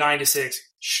 9 to 6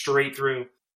 straight through,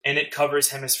 and it covers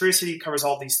hemisphericity, covers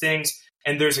all these things,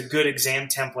 and there's a good exam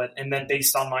template. And then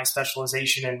based on my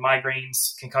specialization in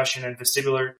migraines, concussion, and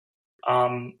vestibular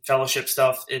fellowship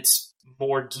stuff, it's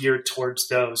more geared towards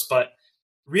those. But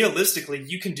realistically,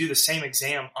 you can do the same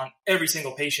exam on every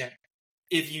single patient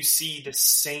if you see the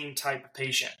same type of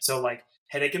patient. So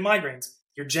headache and migraines,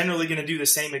 you're generally going to do the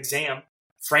same exam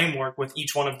framework with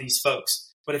each one of these folks.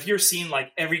 But if you're seeing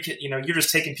every kid, you're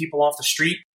just taking people off the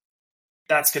street,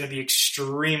 that's going to be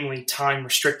extremely time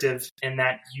restrictive in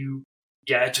that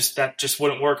that just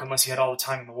wouldn't work unless you had all the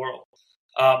time in the world.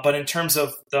 But in terms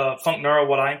of the Funk Neuro,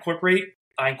 what I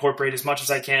incorporate as much as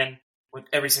I can with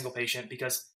every single patient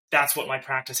because that's what my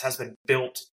practice has been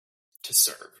built to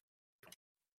serve.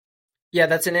 Yeah,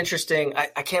 that's an interesting,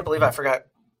 I can't believe I forgot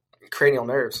cranial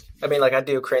nerves. I mean, I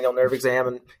do a cranial nerve exam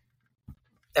and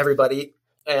everybody,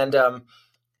 and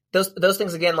those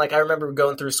things again, I remember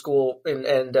going through school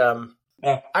and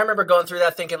I remember going through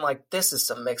that thinking this is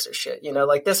some mixer shit,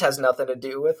 this has nothing to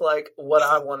do with what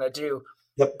I want to do.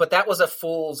 Yep. But that was a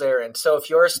fool's errand. So if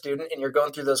you're a student and you're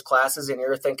going through those classes and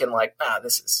you're thinking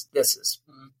this is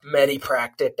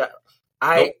medipractic,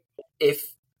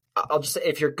 if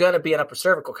you're going to be an upper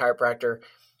cervical chiropractor,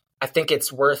 I think it's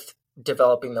worth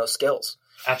developing those skills.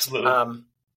 Absolutely.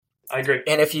 I agree.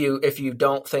 And if you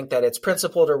don't think that it's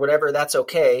principled or whatever, that's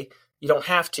okay. You don't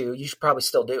have to. You should probably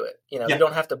still do it. You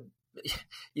don't have to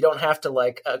you don't have to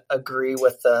like agree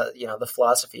with the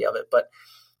philosophy of it. But,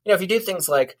 if you do things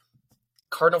like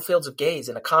cardinal fields of gaze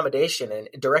and accommodation and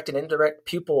direct and indirect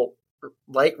pupil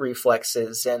light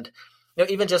reflexes, and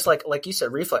even just like you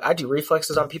said, reflex. I do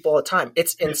reflexes on people all the time.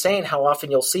 It's insane how often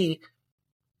you'll see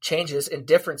changes and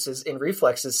differences in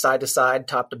reflexes side to side,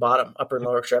 top to bottom, upper and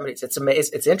lower extremities. It's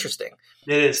amazing. It's interesting.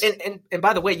 It is. And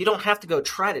by the way, you don't have to go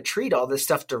try to treat all this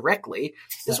stuff directly.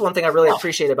 This is one thing I really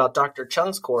appreciate about Dr.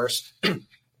 Chung's course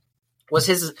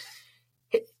was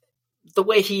the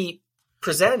way he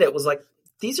presented it was like,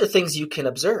 these are things you can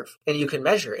observe and you can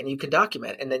measure and you can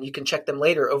document, and then you can check them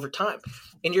later over time.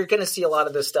 And you're going to see a lot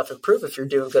of this stuff improve if you're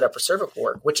doing good upper cervical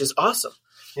work, which is awesome.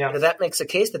 Yeah. That makes a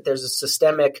case that there's a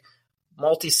systemic,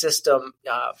 multi-system,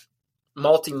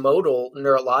 multimodal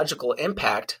neurological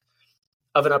impact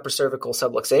of an upper cervical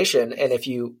subluxation. And if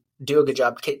you do a good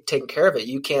job taking care of it,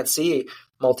 you can see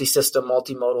multi-system,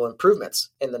 multimodal improvements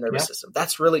in the nervous system.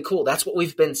 That's really cool. That's what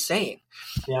we've been saying.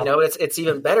 Yeah. It's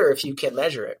even better if you can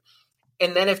measure it.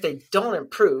 And then if they don't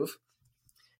improve,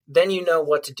 then you know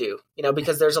what to do,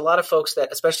 because there's a lot of folks that,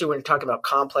 especially when you're talking about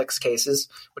complex cases,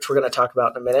 which we're going to talk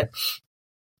about in a minute,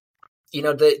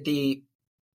 the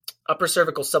upper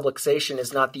cervical subluxation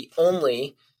is not the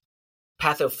only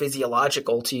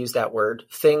pathophysiological, to use that word,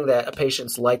 thing that a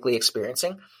patient's likely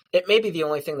experiencing. It may be the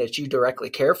only thing that you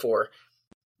directly care for,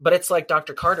 but it's like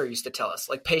Dr. Carter used to tell us,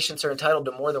 like patients are entitled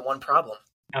to more than one problem.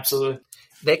 Absolutely.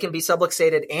 They can be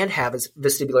subluxated and have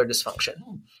vestibular dysfunction.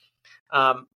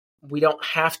 We don't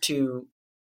have to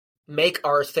make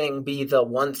our thing be the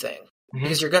one thing,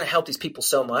 because you're going to help these people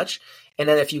so much. And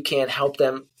then if you can help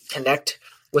them connect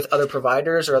with other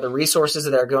providers or other resources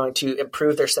that are going to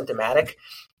improve their symptomatic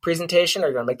presentation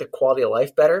or going to make their quality of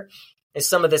life better, and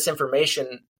some of this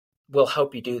information will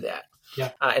help you do that.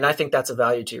 Yeah. And I think that's a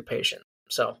value to your patient.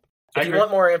 So if you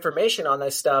want more information on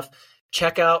this stuff,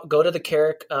 go to the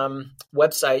Carrick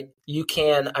website. You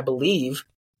can, I believe,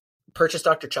 purchase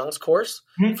Dr. Chung's course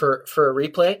for a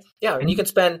replay. Yeah. And you can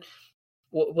spend,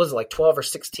 what was it, like 12 or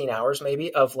 16 hours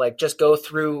maybe of like, just go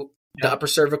through the upper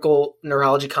cervical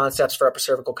neurology concepts for upper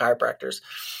cervical chiropractors.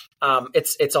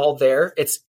 It's all there.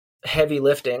 It's heavy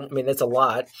lifting. I mean, it's a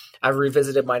lot. I've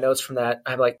revisited my notes from that.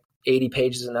 I have like 80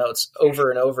 pages of notes over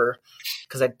and over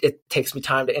because it takes me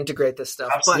time to integrate this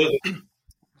stuff. Absolutely. But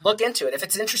look into it. If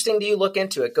it's interesting to you, look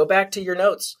into it. Go back to your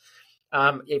notes.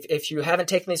 If you haven't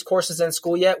taken these courses in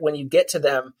school yet, when you get to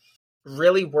them,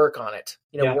 really work on it.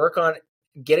 Work on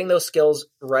getting those skills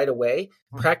right away.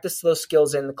 Practice those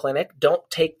skills in the clinic. Don't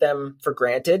take them for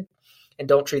granted and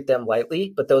don't treat them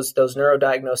lightly. But those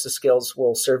neurodiagnosis skills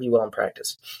will serve you well in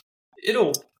practice.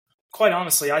 Quite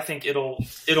honestly, I think it'll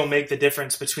make the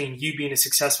difference between you being a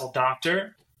successful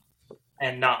doctor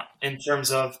and not, in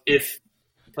terms of if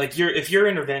your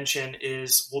intervention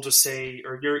is, we'll just say,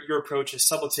 or your approach is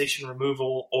subluxation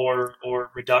removal or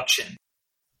reduction,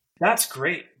 that's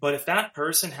great. But if that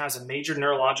person has a major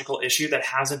neurological issue that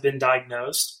hasn't been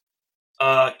diagnosed,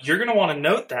 you're going to want to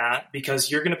note that,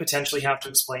 because you're going to potentially have to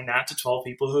explain that to 12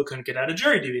 people who couldn't get out of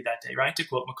jury duty that day, right? To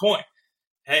quote McCoy.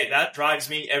 Hey, that drives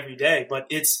me every day. But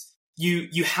it's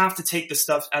you have to take the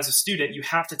stuff as a student. You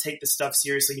have to take the stuff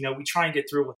seriously. We try and get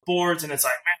through it with boards, and it's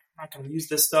like, man, I'm not going to use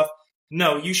this stuff.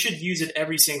 No, you should use it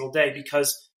every single day,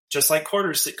 because just like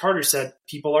Carter said,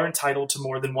 people are entitled to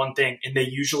more than one thing, and they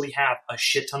usually have a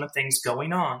shit ton of things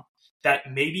going on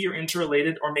that maybe are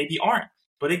interrelated or maybe aren't.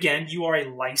 But again, you are a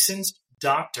licensed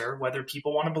doctor, whether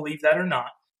people want to believe that or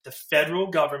not. The federal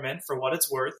government, for what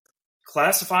it's worth,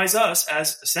 classifies us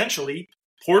as essentially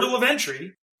portal of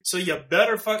entry. So you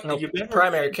better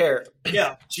primary care.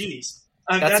 Yeah, geez.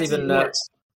 That's even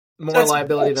more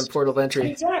liability than portal of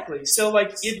entry. Exactly. So,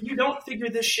 if you don't figure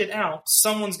this shit out,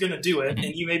 someone's going to do it,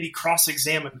 and you may be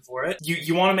cross-examined for it.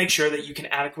 You want to make sure that you can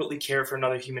adequately care for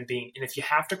another human being. And if you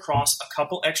have to cross a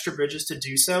couple extra bridges to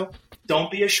do so,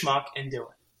 don't be a schmuck and do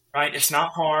it, right? It's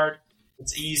not hard.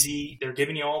 It's easy. They're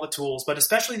giving you all the tools. But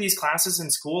especially these classes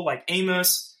in school, like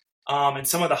AMOS, and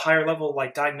some of the higher-level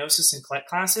diagnosis and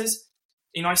classes,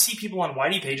 I see people on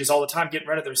Whitey pages all the time getting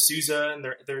rid of their SUSA and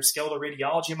their skeletal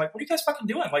radiology. I'm like, what are you guys fucking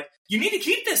doing? You need to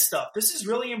keep this stuff. This is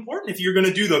really important. If you're going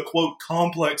to do the, quote,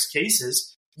 complex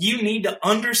cases, you need to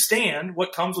understand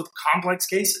what comes with complex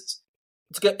cases.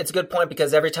 It's a good point,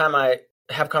 because every time I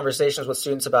have conversations with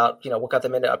students about, what got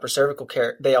them into upper cervical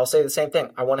care, they all say the same thing.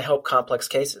 I want to help complex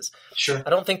cases. Sure. I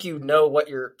don't think you know what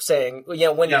you're saying,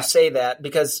 when you say that,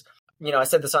 because, I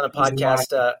said this on a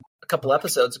podcast a couple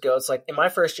episodes ago. It's like, in my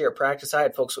first year of practice, I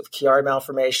had folks with Chiari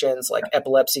malformations,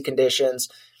 epilepsy conditions,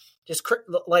 just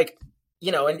and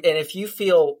if you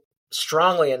feel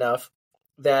strongly enough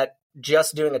that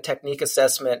just doing a technique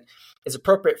assessment is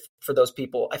appropriate for those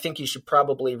people, I think you should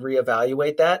probably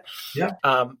reevaluate that. Yeah.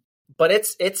 But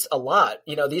it's a lot.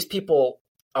 These people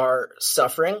are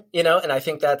suffering, and I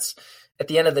think that's at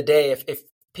the end of the day, if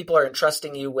people are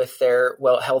entrusting you with their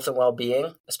health and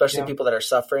well-being, especially people that are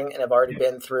suffering and have already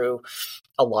been through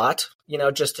a lot,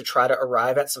 just to try to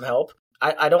arrive at some help.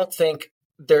 I don't think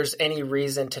there's any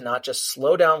reason to not just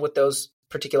slow down with those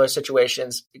particular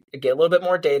situations, get a little bit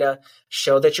more data,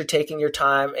 show that you're taking your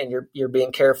time and you're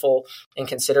being careful and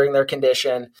considering their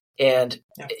condition. And,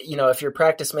 if your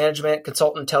practice management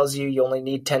consultant tells you only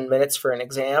need 10 minutes for an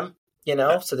exam,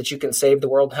 so that you can save the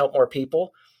world and help more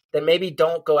people, then maybe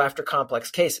don't go after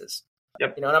complex cases.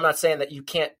 Yep. And I'm not saying that you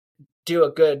can't do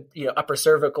a good, upper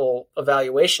cervical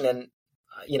evaluation in,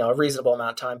 a reasonable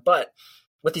amount of time, but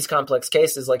with these complex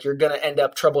cases, like, you're going to end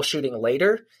up troubleshooting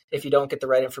later if you don't get the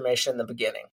right information in the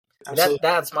beginning.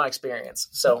 That's my experience.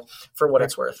 So for what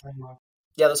it's worth.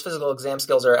 Yeah, those physical exam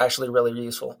skills are actually really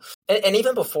useful. And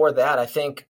even before that, I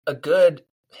think a good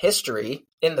history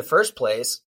in the first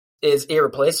place is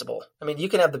irreplaceable. I mean, you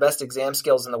can have the best exam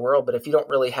skills in the world, but if you don't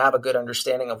really have a good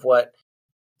understanding of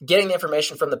getting the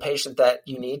information from the patient that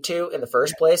you need to in the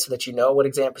first place, so that you know what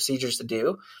exam procedures to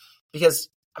do, because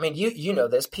I mean, you know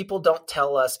this. People don't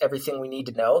tell us everything we need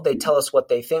to know. They tell us what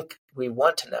they think we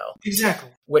want to know. Exactly.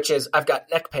 Which is, I've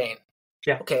got neck pain.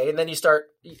 Yeah. Okay. And then you start,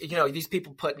 these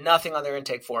people put nothing on their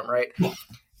intake form, right?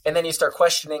 And then you start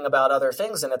questioning about other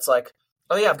things. And it's like,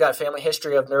 oh yeah, I've got a family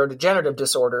history of neurodegenerative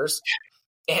disorders.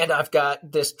 And I've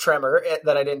got this tremor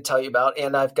that I didn't tell you about.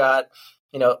 And I've got,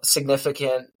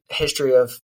 significant history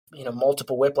of,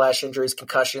 multiple whiplash injuries,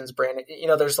 concussions, brain,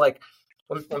 there's like,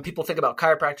 when people think about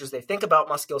chiropractors, they think about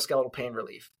musculoskeletal pain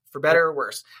relief, for better or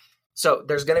worse. So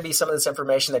there's going to be some of this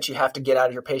information that you have to get out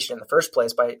of your patient in the first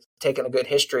place by taking a good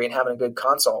history and having a good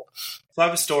consult. So I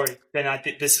have a story, and I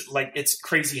think this, it's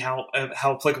crazy how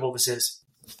applicable this is.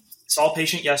 Saw a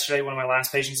patient yesterday, one of my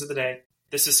last patients of the day.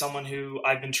 This is someone who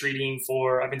I've been seeing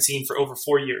for over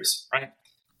 4 years, right?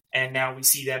 And now we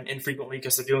see them infrequently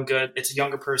because they're doing good. It's a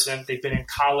younger person. They've been in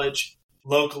college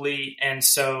locally, and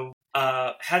so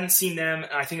hadn't seen them,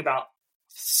 I think, about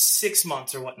 6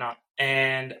 months or whatnot.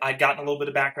 And I'd gotten a little bit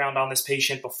of background on this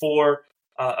patient before.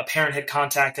 A parent had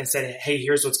contacted and said, hey,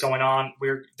 here's what's going on.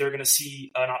 They're going to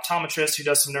see an optometrist who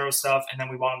does some neuro stuff, and then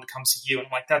we want them to come see you. And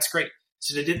I'm like, that's great.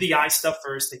 So they did the eye stuff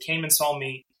first. They came and saw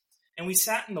me, and we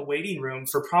sat in the waiting room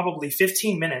for probably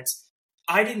 15 minutes.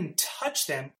 I didn't touch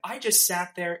them. I just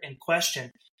sat there and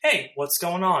questioned, hey, what's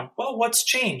going on? Well, what's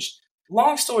changed?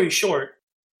 Long story short,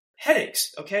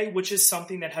 headaches, okay, which is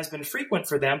something that has been frequent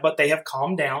for them, but they have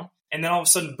calmed down. And then all of a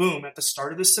sudden, boom, at the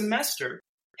start of the semester,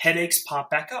 headaches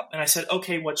pop back up. And I said,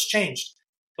 okay, what's changed?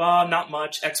 Not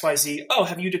much, XYZ. Oh,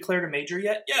 have you declared a major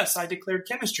yet? Yes, I declared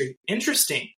chemistry.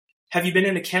 Interesting. Have you been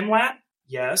in a chem lab?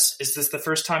 Yes. Is this the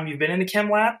first time you've been in a chem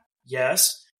lab?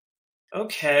 Yes.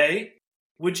 Okay.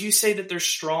 Would you say that there's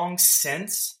strong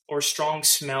scents or strong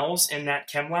smells in that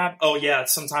chem lab? Oh, yeah,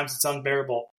 sometimes it's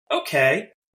unbearable. Okay.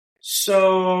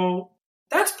 So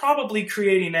that's probably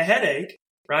creating a headache,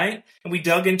 right? And we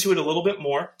dug into it a little bit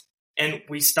more, and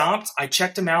we stopped. I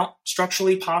checked him out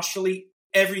structurally, posturally.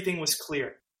 Everything was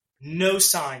clear. No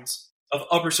signs of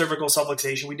upper cervical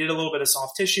subluxation. We did a little bit of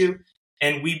soft tissue,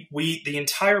 and the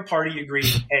entire party agreed,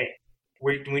 hey,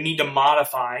 we need to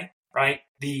modify, right,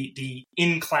 the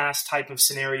in-class type of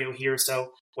scenario here.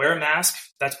 So wear a mask.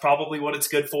 That's probably what it's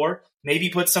good for.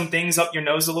 Maybe put some things up your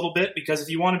nose a little bit, because if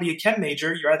you want to be a chem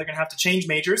major, you're either going to have to change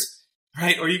majors,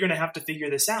 right, or you're going to have to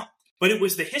figure this out. But it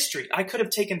was the history. I could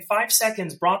have taken 5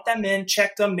 seconds, brought them in,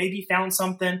 checked them, maybe found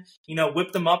something,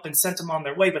 whipped them up and sent them on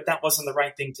their way. But that wasn't the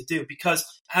right thing to do, because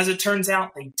as it turns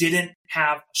out, they didn't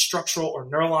have a structural or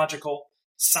neurological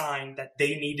sign that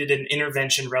they needed an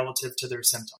intervention relative to their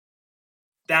symptom.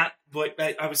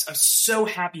 I was so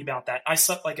happy about that. I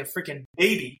slept like a freaking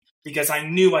baby because I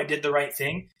knew I did the right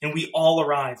thing, and we all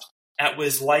arrived at what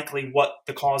is likely what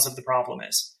the cause of the problem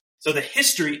is. So the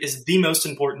history is the most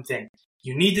important thing.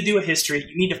 You need to do a history.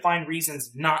 You need to find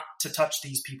reasons not to touch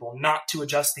these people, not to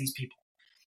adjust these people,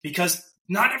 because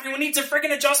not everyone needs a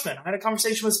freaking adjustment. I had a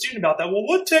conversation with a student about that. Well,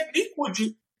 what technique would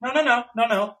you?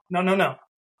 No.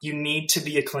 You need to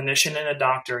be a clinician and a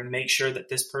doctor and make sure that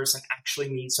this person actually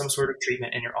needs some sort of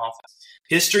treatment in your office.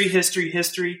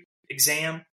 History,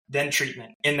 exam, then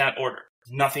treatment, in that order.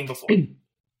 Nothing before.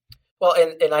 Well,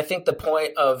 and I think the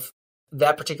point of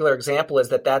that particular example is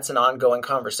that that's an ongoing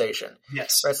conversation.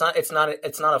 Yes. Right? It's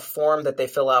not a form that they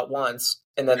fill out once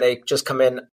and then they just come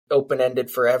in open-ended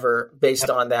forever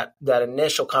based on that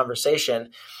initial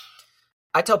conversation.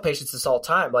 I tell patients this all the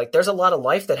time. Like, there's a lot of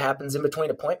life that happens in between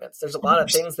appointments. There's a lot of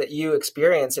things that you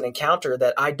experience and encounter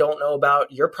that I don't know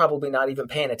about. You're probably not even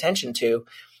paying attention to,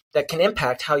 that can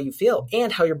impact how you feel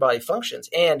and how your body functions,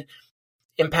 and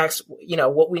impacts,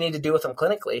 what we need to do with them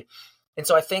clinically. And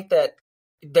so I think that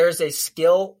there's a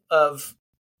skill of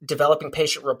developing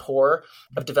patient rapport,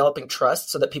 of developing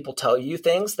trust so that people tell you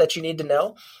things that you need to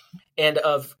know, and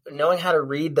of knowing how to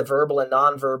read the verbal and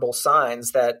nonverbal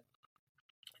signs that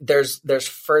there's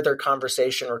further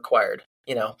conversation required,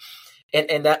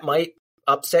 and that might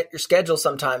upset your schedule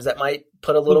sometimes. That might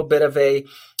put a little bit of it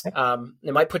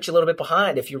might put you a little bit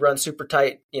behind if you run super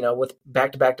tight, with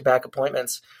back-to-back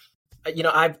appointments.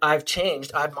 I've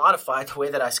changed, I've modified the way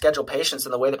that I schedule patients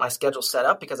and the way that my schedule's set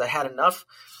up, because I had enough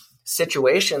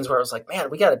situations where I was like, man,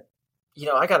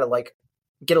 I gotta like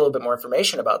get a little bit more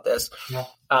information about this. Yeah.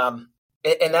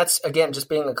 And that's, again, just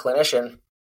being a clinician.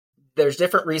 There's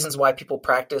different reasons why people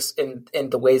practice in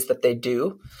the ways that they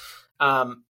do.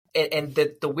 And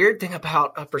the weird thing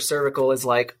about upper cervical is,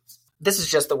 like, this is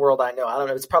just the world I know. I don't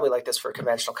know. It's probably like this for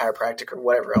conventional chiropractic or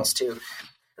whatever else too.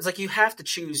 It's like, you have to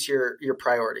choose your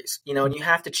priorities, and you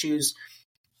have to choose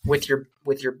with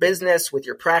your business, with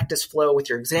your practice flow, with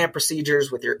your exam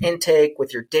procedures, with your intake,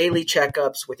 with your daily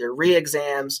checkups, with your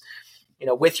re-exams,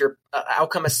 with your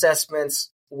outcome assessments,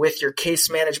 with your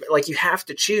case management. Like, you have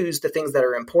to choose the things that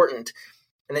are important,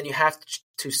 and then you have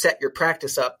to set your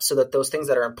practice up so that those things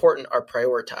that are important are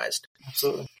prioritized.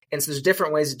 Absolutely. And so there's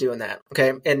different ways of doing that.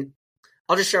 Okay. And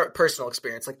I'll just share a personal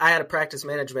experience. Like, I had a practice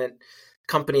management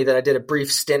company that I did a brief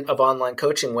stint of online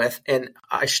coaching with, and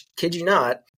I kid you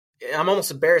not, I'm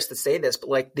almost embarrassed to say this, but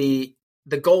like the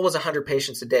goal was 100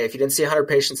 patients a day. If you didn't see 100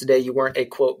 patients a day, you weren't a,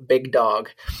 quote, big dog.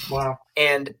 Wow.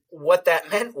 And what that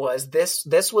meant was this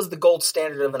was the gold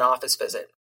standard of an office visit.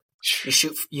 You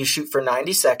shoot for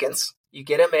 90 seconds, you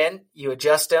get them in, you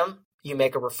adjust them, you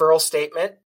make a referral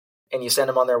statement, and you send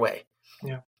them on their way.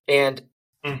 Yeah. And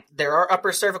there are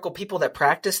upper cervical people that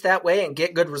practice that way and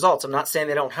get good results. I'm not saying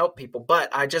they don't help people, but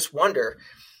I just wonder,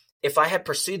 if I had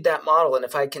pursued that model and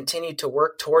if I continued to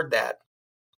work toward that,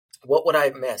 what would I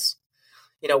miss?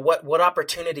 What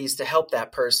opportunities to help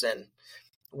that person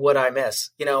would I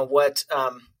miss? What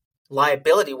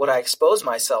liability would I expose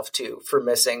myself to for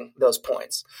missing those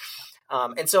points?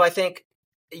 And so I think,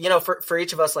 for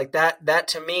each of us, like that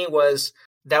to me was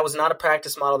not a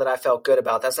practice model that I felt good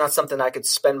about. That's not something I could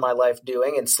spend my life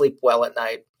doing and sleep well at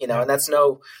night, and that's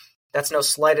no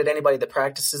slight at anybody that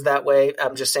practices that way.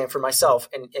 I'm just saying for myself,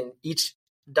 and each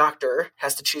doctor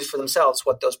has to choose for themselves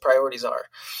what those priorities are.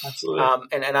 Absolutely.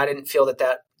 And I didn't feel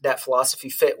that philosophy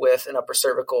fit with an upper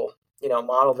cervical,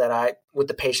 model with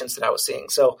the patients that I was seeing.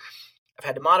 So I've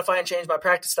had to modify and change my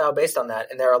practice style based on that.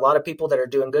 And there are a lot of people that are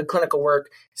doing good clinical work,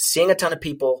 seeing a ton of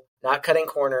people, not cutting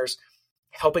corners,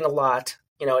 helping a lot,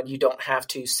 and you don't have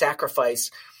to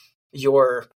sacrifice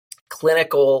your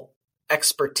clinical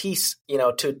expertise,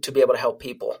 to be able to help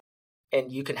people.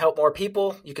 And you can help more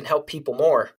people. You can help people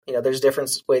more. There's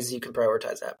different ways you can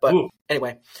prioritize that. But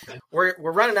anyway, we're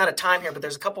running out of time here, but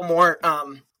there's a couple more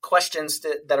questions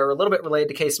that are a little bit related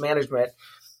to case management,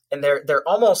 and they're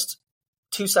almost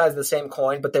two sides of the same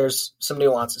coin, but there's some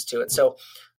nuances to it. So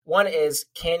one is,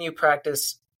 can you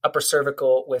practice upper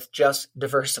cervical with just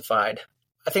diversified?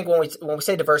 I think when we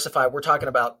say diversified, we're talking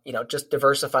about, just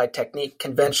diversified technique,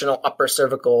 conventional upper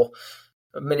cervical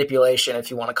manipulation, if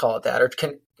you want to call it that, or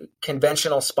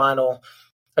conventional spinal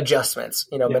adjustments,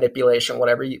 manipulation,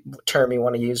 whatever term you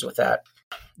want to use with that.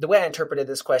 The way I interpreted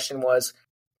this question was,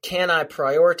 can I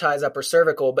prioritize upper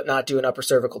cervical but not do an upper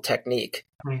cervical technique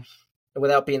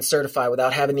without being certified,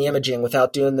 without having the imaging,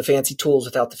 without doing the fancy tools,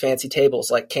 without the fancy tables?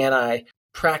 Like, can I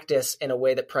practice in a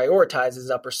way that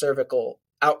prioritizes upper cervical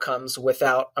outcomes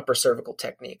without upper cervical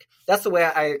technique? That's the way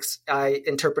I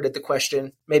interpreted the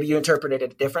question. Maybe you interpreted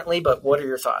it differently, but what are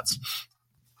your thoughts?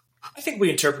 I think we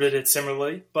interpreted it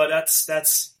similarly, but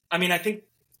that's. I mean, I think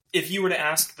if you were to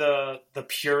ask the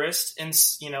purist and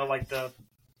like the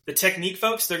technique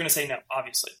folks, they're going to say no,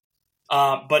 obviously.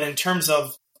 But in terms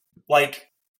of like,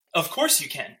 of course you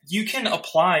can. You can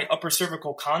apply upper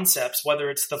cervical concepts, whether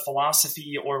it's the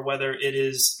philosophy or whether it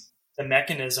is the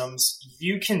mechanisms.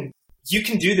 You can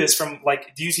do this from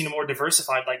like using a more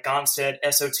diversified, like Gonstead,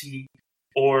 SOT,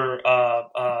 or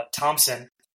Thompson.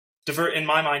 In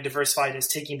my mind, diversified is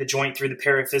taking the joint through the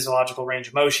paraphysiological range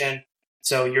of motion.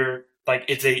 So you're like,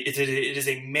 it is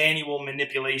a manual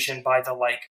manipulation by the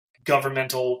like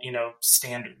governmental,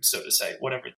 standards, so to say,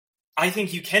 whatever. I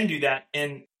think you can do that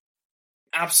in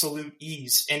absolute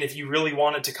ease. And if you really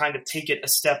wanted to kind of take it a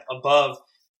step above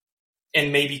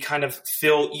and maybe kind of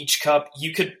fill each cup,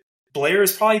 you could. Blair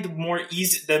is probably the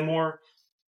more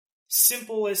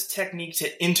simplest technique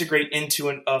to integrate into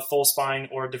a full spine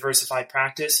or a diversified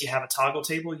practice. You have a toggle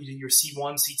table. You do your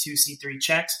C1, C2, C3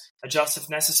 checks, adjust if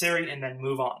necessary, and then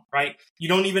move on, right? You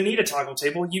don't even need a toggle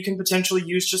table. You can potentially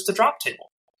use just a drop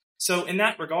table. So in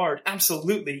that regard,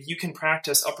 absolutely, you can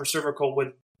practice upper cervical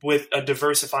with a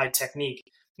diversified technique.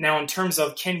 Now, in terms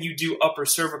of can you do upper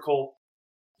cervical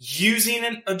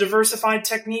using a diversified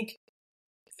technique,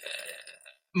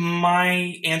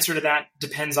 my answer to that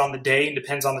depends on the day and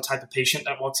depends on the type of patient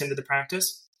that walks into the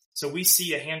practice. So we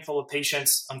see a handful of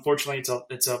patients, unfortunately,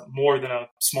 it's a more than a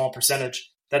small percentage,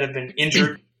 that have been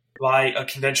injured by a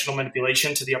conventional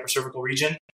manipulation to the upper cervical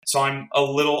region. So I'm a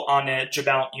little on edge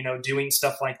about, doing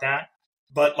stuff like that.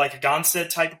 But like a Gonstead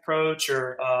type approach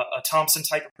or a Thompson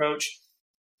type approach,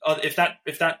 if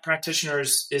that practitioner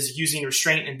is using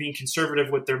restraint and being conservative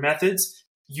with their methods,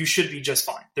 you should be just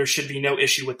fine. There should be no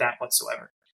issue with that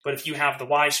whatsoever. But if you have the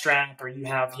Y strap or you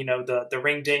have, the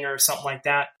ring dinger or something like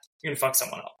that, you're going to fuck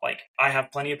someone up. Like I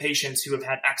have plenty of patients who have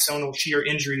had axonal shear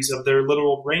injuries of their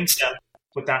literal brainstem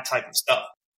with that type of stuff.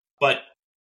 But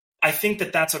I think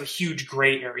that that's a huge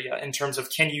gray area in terms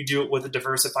of can you do it with a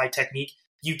diversified technique?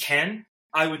 You can.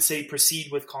 I would say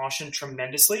proceed with caution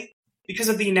tremendously because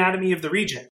of the anatomy of the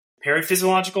region.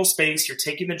 Periphysiological space, you're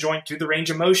taking the joint through the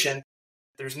range of motion.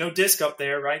 There's no disc up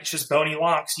there, right? It's just bony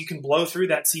locks. You can blow through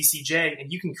that CCJ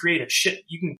and you can create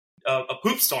a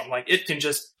poop storm. Like it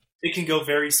can go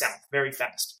very south, very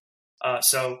fast.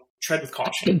 So tread with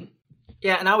caution.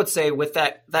 Yeah. And I would say with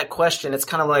that question, it's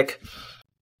kind of like,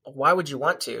 why would you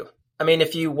want to? I mean,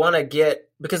 if you want to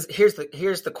because here's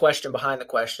the question behind the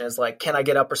question is like, can I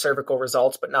get upper cervical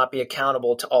results, but not be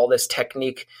accountable to all this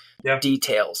technique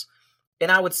details?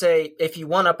 And I would say, if you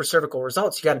want upper cervical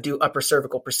results, you got to do upper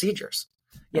cervical procedures.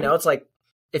 It's like,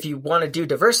 if you want to do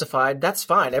diversified, that's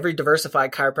fine. Every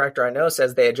diversified chiropractor I know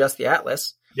says they adjust the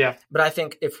atlas. Yeah. But I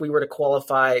think if we were to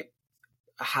qualify,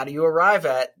 how do you arrive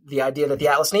at the idea that the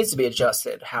atlas needs to be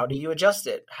adjusted? How do you adjust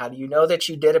it? How do you know that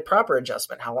you did a proper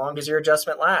adjustment? How long does your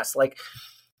adjustment last? Like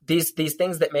these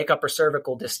things that make upper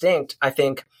cervical distinct, I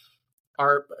think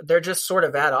they're just sort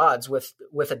of at odds with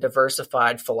a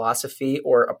diversified philosophy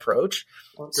or approach.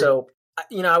 Okay. So,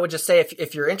 I would just say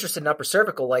if you're interested in upper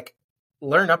cervical, like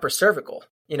learn upper cervical,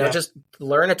 just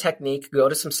learn a technique, go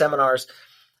to some seminars,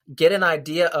 get an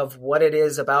idea of what it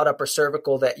is about upper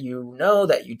cervical that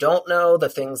that you don't know, the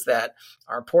things that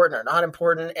are important or not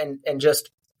important. And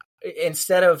just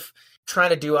instead of trying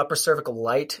to do upper cervical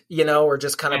light, or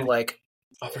just kind of like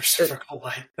upper cervical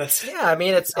light. It's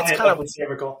kind of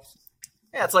cervical.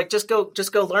 Yeah. It's like, just go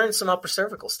learn some upper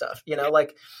cervical stuff,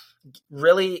 like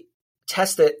really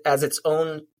test it as its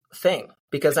own thing.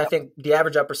 Because I think the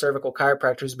average upper cervical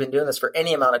chiropractor who's been doing this for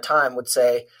any amount of time would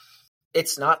say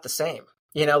it's not the same.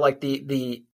 Like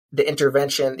the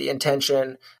intervention, the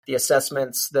intention, the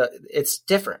assessments, it's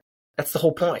different. That's the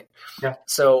whole point. Yeah.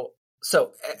 So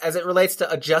as it relates to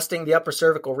adjusting the upper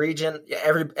cervical region,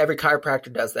 every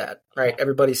chiropractor does that, right? Yeah.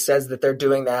 Everybody says that they're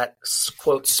doing that,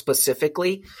 quote,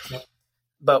 specifically. Yeah.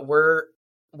 But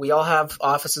we all have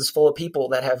offices full of people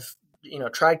that have,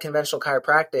 tried conventional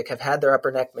chiropractic, have had their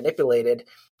upper neck manipulated,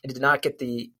 and did not get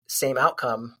the same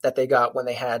outcome that they got when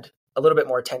they had a little bit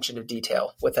more attention to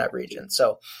detail with that region.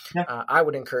 So I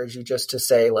would encourage you just to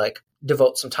say, like,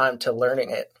 devote some time to learning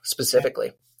it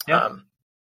specifically. Yeah.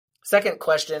 Second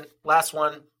question, last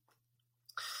one.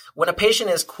 When a patient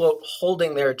is, quote,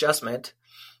 holding their adjustment,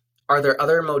 are there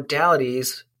other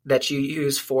modalities that you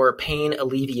use for pain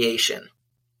alleviation?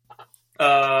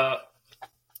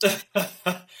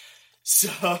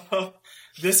 So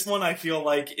this one I feel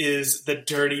like is the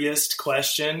dirtiest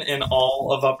question in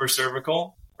all of upper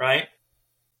cervical, right?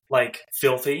 Like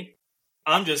filthy.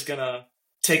 I'm just going to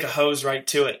take a hose right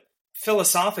to it.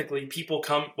 Philosophically,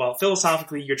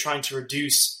 you're trying to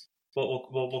reduce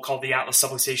what we'll call the atlas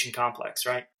subluxation complex,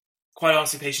 right? Quite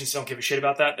honestly, patients don't give a shit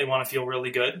about that. They want to feel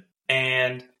really good.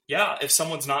 And yeah, if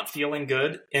someone's not feeling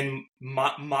good, and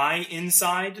my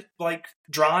inside like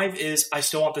drive is I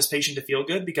still want this patient to feel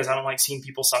good because I don't like seeing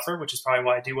people suffer, which is probably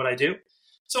why I do what I do.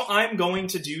 So I'm going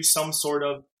to do some sort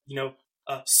of,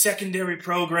 a secondary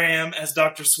program, as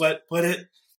Dr. Sweat put it.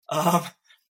 I've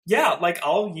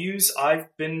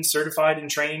been certified and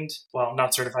trained, well,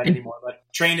 not certified anymore, but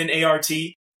trained in ART.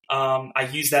 I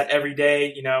use that every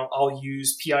day. I'll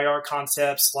use PIR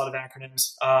concepts, a lot of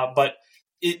acronyms, but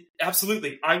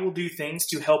absolutely, I will do things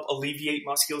to help alleviate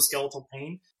musculoskeletal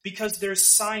pain because there's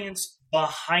science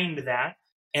behind that,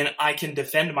 and I can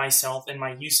defend myself in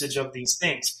my usage of these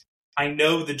things. I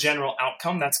know the general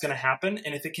outcome that's going to happen,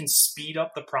 and if it can speed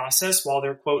up the process while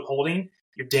they're, quote, holding,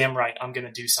 you're damn right, I'm going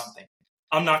to do something.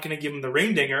 I'm not going to give them the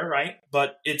ring dinger, right?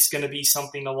 But it's going to be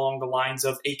something along the lines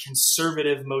of a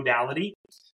conservative modality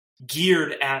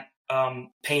geared at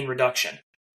pain reduction.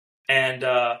 And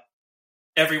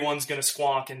everyone's going to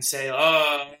squawk and say,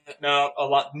 no,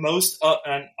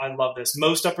 and I love this.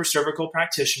 Most upper cervical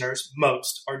practitioners,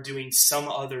 are doing some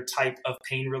other type of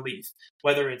pain relief,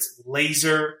 whether it's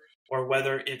laser or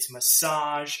whether it's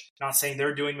massage. Not saying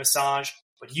they're doing massage,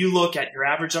 but you look at your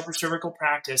average upper cervical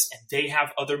practice and they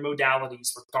have other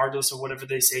modalities, regardless of whatever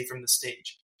they say from the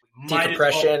stage.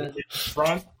 Decompression.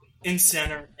 Front and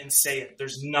center and say it.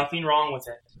 There's nothing wrong with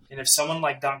it. And if someone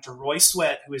like Dr. Roy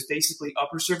Sweat, who is basically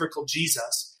upper cervical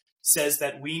Jesus, says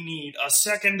that we need a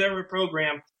secondary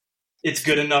program, it's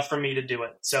good enough for me to do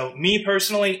it. So me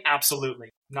personally,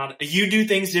 absolutely. You do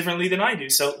things differently than I do.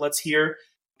 So let's hear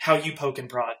how you poke and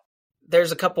prod.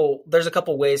 There's a couple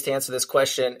ways to answer this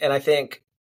question. And I think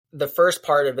the first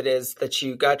part of it is that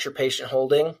you got your patient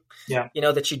holding,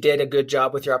 that you did a good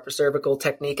job with your upper cervical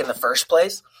technique in the first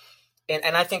place.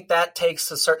 And I think that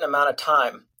takes a certain amount of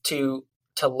time to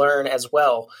learn as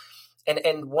well.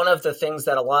 And one of the things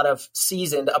that a lot of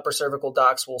seasoned upper cervical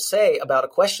docs will say about a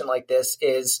question like this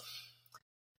is,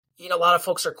 a lot of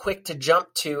folks are quick to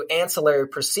jump to ancillary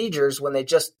procedures when they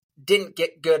just didn't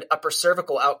get good upper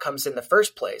cervical outcomes in the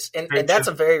first place. And that's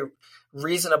a very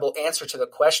reasonable answer to the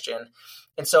question.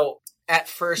 And so at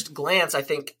first glance, I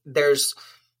think there's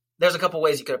a couple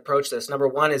ways you could approach this. Number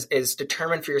one is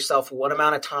determine for yourself what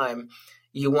amount of time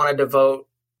you want to devote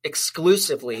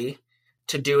exclusively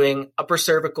to doing upper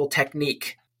cervical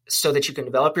technique so that you can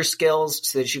develop your skills,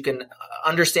 so that you can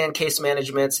understand case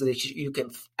management, so that you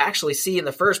can actually see in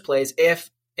the first place if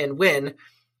and when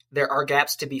there are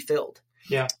gaps to be filled.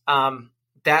 Yeah.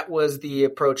 That was the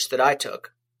approach that I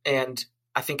took. And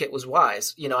I think it was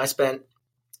wise.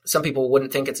 Some people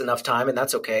wouldn't think it's enough time, and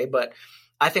that's okay. But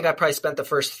I think I probably spent the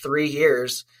first 3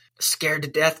 years scared to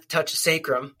death to touch a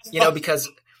sacrum,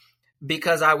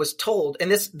 because I was told,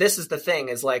 and this is the thing,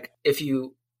 is like, if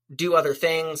you do other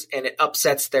things and it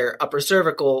upsets their upper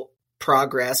cervical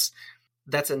progress,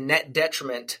 that's a net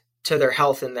detriment to their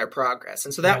health and their progress.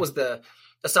 And so that was the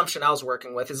assumption I was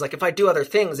working with, is like, if I do other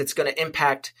things, it's going to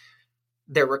impact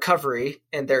their recovery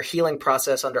and their healing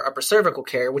process under upper cervical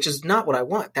care, which is not what I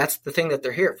want. That's the thing that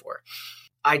they're here for.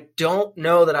 I don't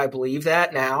know that I believe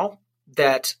that now,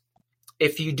 that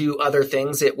if you do other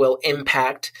things, it will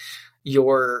impact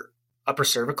your upper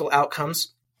cervical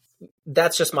outcomes.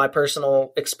 That's just my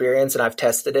personal experience, and I've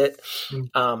tested it.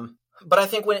 But I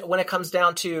think when it comes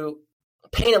down to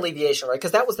pain alleviation, right?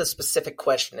 Because that was the specific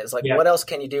question, is like, what else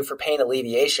can you do for pain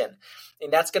alleviation?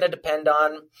 And that's going to depend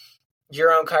on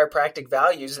your own chiropractic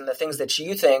values and the things that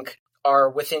you think are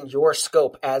within your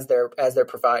scope as their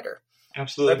provider.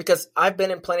 Absolutely. Right? Because I've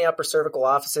been in plenty of upper cervical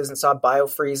offices and saw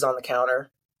BioFreeze on the counter,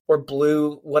 or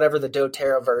Blue, whatever the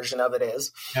doTERRA version of it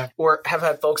is, or have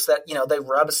had folks that, they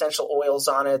rub essential oils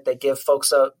on it. They give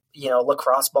folks a,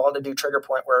 lacrosse ball to do trigger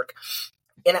point work.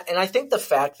 And I think the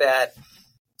fact that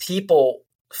people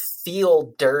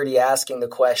feel dirty asking the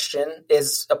question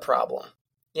is a problem.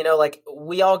 Like,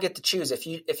 we all get to choose. If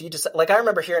you just, like, I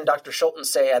remember hearing Dr. Schulten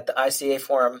say at the ICA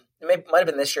forum, it might have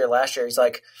been this year or last year, he's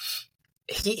like,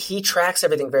 he tracks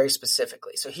everything very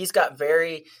specifically. So he's got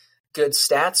very good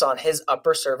stats on his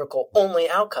upper cervical only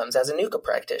outcomes as a NUCA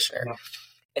practitioner. Yeah.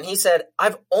 And he said,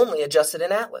 I've only adjusted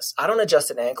an atlas. I don't adjust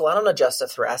an ankle. I don't adjust a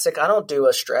thoracic. I don't do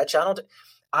a stretch.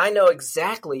 I know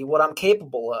exactly what I'm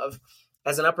capable of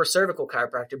as an upper cervical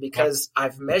chiropractor because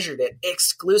I've measured it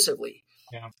exclusively.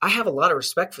 Yeah. I have a lot of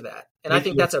respect for that. And I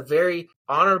think that's a very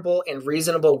honorable and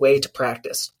reasonable way to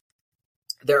practice.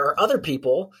 There are other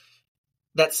people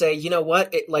that say, you know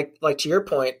what, like to your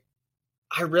point,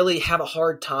 I really have a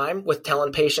hard time with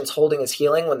telling patients holding is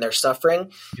healing when they're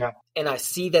suffering. Yeah. And I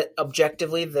see that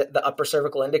objectively the upper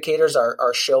cervical indicators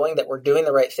are showing that we're doing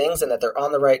the right things and that they're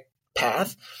on the right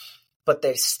path, but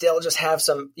they still just have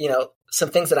some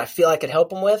things that I feel I could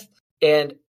help them with.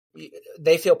 And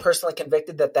they feel personally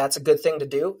convicted that that's a good thing to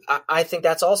do. I think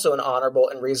that's also an honorable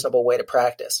and reasonable way to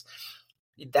practice.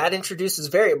 That introduces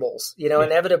variables,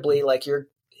 inevitably, like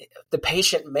the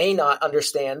patient may not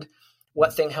understand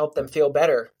what thing helped them feel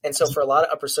better. And so for a lot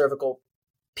of upper cervical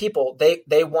people,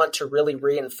 they want to really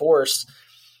reinforce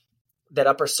that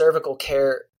upper cervical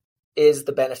care is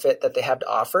the benefit that they have to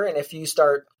offer. And if you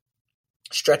start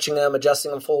stretching them,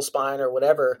 adjusting them full spine or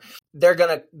whatever, they're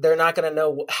not gonna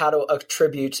know how to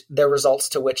attribute their results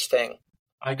to which thing.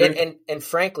 I agree. And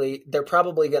frankly, they're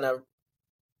probably gonna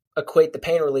equate the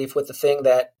pain relief with the thing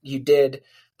that you did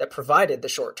that provided the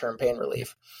short-term pain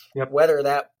relief, whether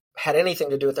that had anything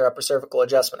to do with their upper cervical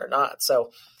adjustment or not.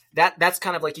 So that's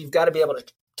kind of like, you've got to be able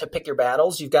to pick your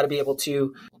battles. You've got to be able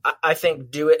to, I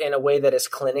think, do it in a way that is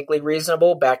clinically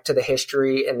reasonable, back to the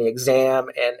history and the exam,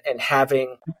 and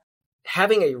having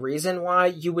a reason why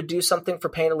you would do something for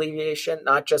pain alleviation,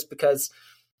 not just because,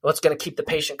 well, it's going to keep the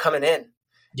patient coming in.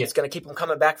 Yeah. It's going to keep them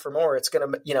coming back for more. It's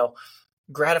going to,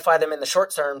 gratify them in the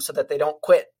short term so that they don't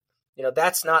quit.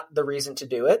 That's not the reason to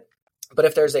do it. But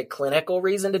if there's a clinical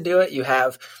reason to do it, you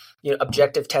have,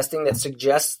 objective testing that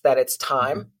suggests that it's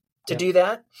time to do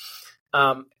that.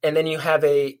 And then you have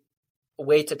a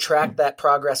way to track that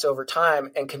progress over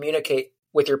time and communicate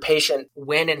with your patient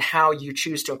when and how you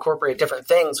choose to incorporate different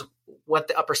things, what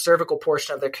the upper cervical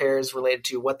portion of their care is related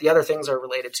to, what the other things are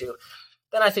related to.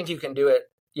 Then I think you can do it.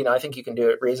 I think you can do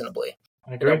it reasonably.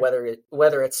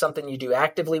 Whether it's something you do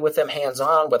actively with them,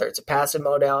 hands-on, whether it's a passive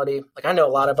modality. Like, I know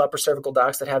a lot of upper cervical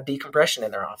docs that have decompression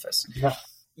in their office. Yeah.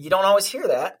 You don't always hear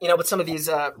that, but some of these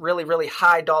really, really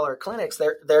high dollar clinics,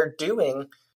 they're doing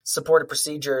supported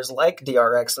procedures like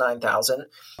DRX 9000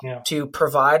 to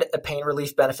provide a pain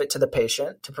relief benefit to the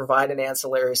patient, to provide an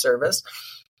ancillary service.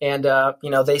 And,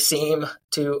 they seem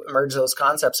to merge those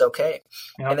concepts okay.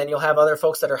 Yep. And then you'll have other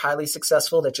folks that are highly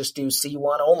successful that just do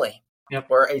C1 only. Yep.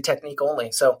 Or a technique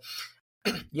only. So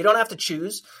you don't have to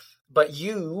choose, but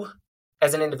you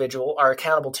as an individual are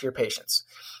accountable to your patients.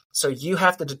 So you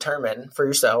have to determine for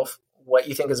yourself what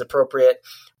you think is appropriate,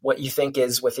 what you think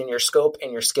is within your scope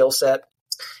and your skill set,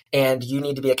 and you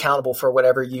need to be accountable for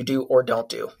whatever you do or don't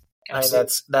do. And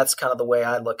that's kind of the way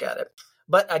I look at it.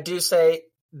 But I do say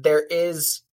there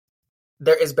is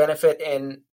benefit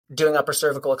in doing upper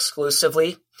cervical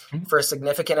exclusively for a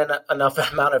significant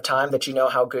enough amount of time that you know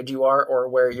how good you are, or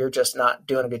where you're just not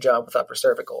doing a good job with upper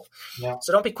cervical. Yeah.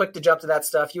 So don't be quick to jump to that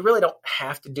stuff. You really don't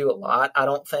have to do a lot, I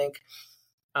don't think.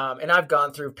 And I've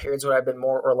gone through periods where I've been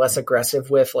more or less aggressive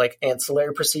with like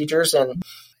ancillary procedures. And,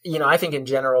 I think in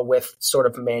general with sort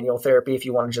of manual therapy, if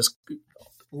you want to just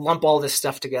lump all this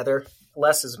stuff together,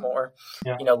 less is more.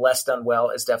 Yeah. Less done well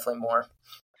is definitely more.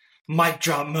 Mic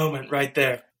drop moment right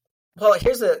there. Well,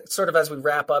 here's a sort of, as we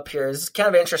wrap up here, this is kind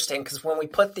of interesting because when we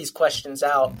put these questions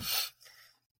out,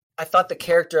 I thought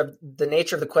the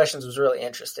nature of the questions was really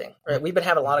interesting, right? We've been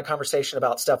having a lot of conversation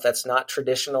about stuff that's not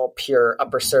traditional, pure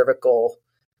upper cervical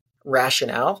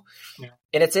rationale. Yeah.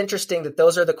 And it's interesting that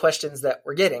those are the questions that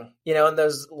we're getting, and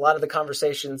there's a lot of the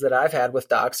conversations that I've had with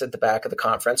docs at the back of the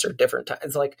conference or different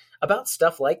times, like about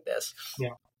stuff like this.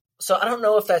 Yeah. So I don't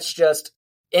know if that's just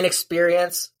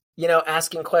inexperience,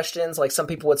 asking questions. Like some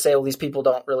people would say, well, these people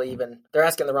don't really they're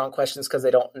asking the wrong questions because they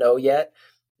don't know yet.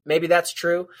 Maybe that's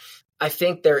true. I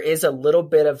think there is a little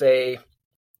bit of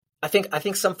I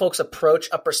think some folks approach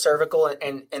upper cervical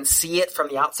and see it from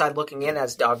the outside looking in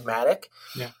as dogmatic.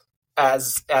 Yeah.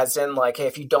 As in like, hey,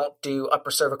 if you don't do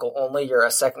upper cervical only, you're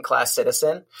a second-class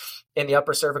citizen in the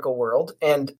upper cervical world.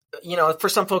 And, for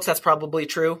some folks, that's probably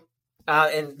true.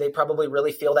 And they probably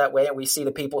really feel that way. And we see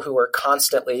the people who are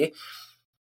constantly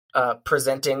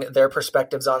presenting their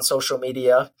perspectives on social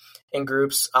media in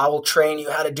groups. I will train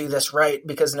you how to do this right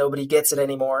because nobody gets it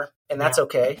anymore. And that's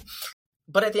okay.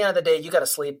 But at the end of the day, you got to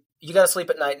sleep. You got to sleep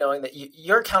at night knowing that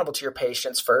you're accountable to your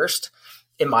patients first,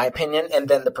 in my opinion, and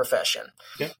then the profession.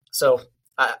 Yeah. So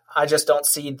I just don't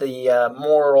see the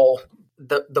moral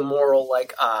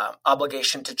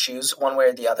obligation to choose one way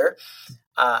or the other.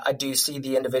 I do see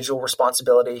the individual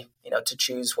responsibility, to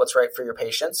choose what's right for your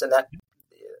patients. And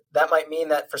that might mean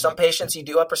that for some patients, you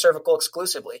do upper cervical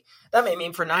exclusively. That may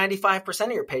mean for 95%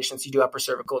 of your patients, you do upper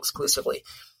cervical exclusively.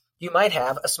 You might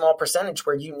have a small percentage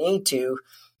where you need to,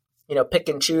 pick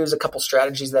and choose a couple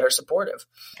strategies that are supportive.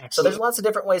 Absolutely. So there's lots of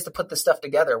different ways to put this stuff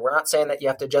together. We're not saying that you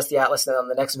have to adjust the atlas and then on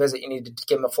the next visit you need to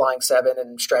give them a flying 7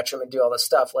 and stretch them and do all this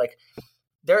stuff. Like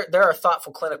there are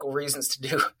thoughtful clinical reasons to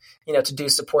do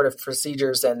supportive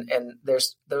procedures, and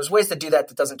there's ways to do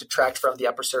that doesn't detract from the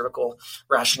upper cervical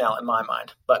rationale in my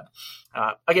mind. But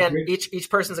again, each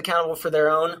person's accountable for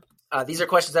their own. These are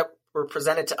questions that were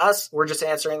presented to us. We're just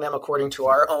answering them according to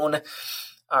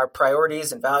our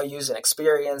priorities and values and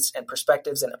experience and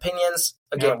perspectives and opinions.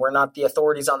 Again, We're not the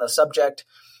authorities on the subject.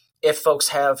 If folks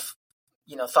have,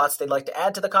 thoughts they'd like to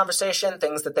add to the conversation,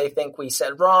 things that they think we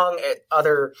said wrong,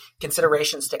 other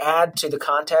considerations to add to the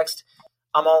context,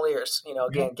 I'm all ears.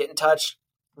 Again, get in touch,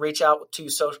 reach out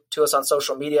to us on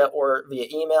social media or via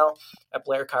email at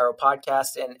Blair Chiro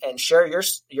Podcast and share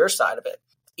your side of it.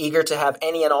 Eager to have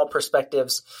any and all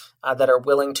perspectives that are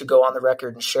willing to go on the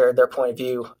record and share their point of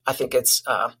view. I think it's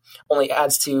only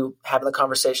adds to having the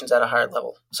conversations at a higher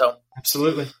level. So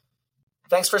absolutely.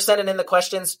 Thanks for sending in the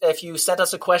questions. If you sent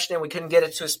us a question and we couldn't get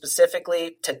it to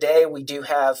specifically today, we do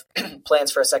have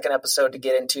plans for a second episode to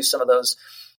get into some of those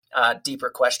deeper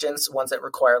questions, ones that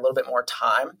require a little bit more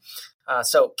time.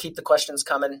 So keep the questions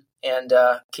coming and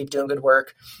keep doing good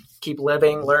work. Keep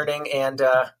living, learning, and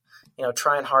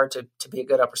trying hard to be a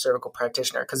good upper cervical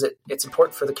practitioner, because it's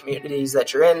important for the communities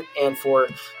that you're in and for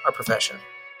our profession.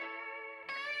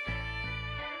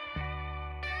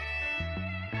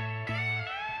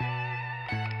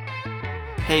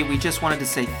 Hey, we just wanted to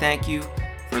say thank you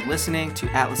for listening to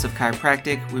Atlas of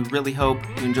Chiropractic. We really hope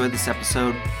you enjoyed this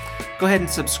episode. Go ahead and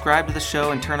subscribe to the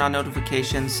show and turn on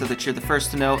notifications so that you're the first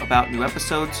to know about new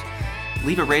episodes.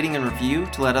 Leave a rating and review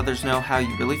to let others know how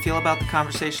you really feel about the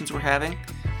conversations we're having.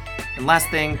 And last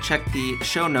thing, check the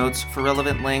show notes for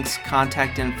relevant links,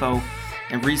 contact info,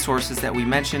 and resources that we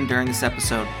mentioned during this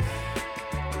episode.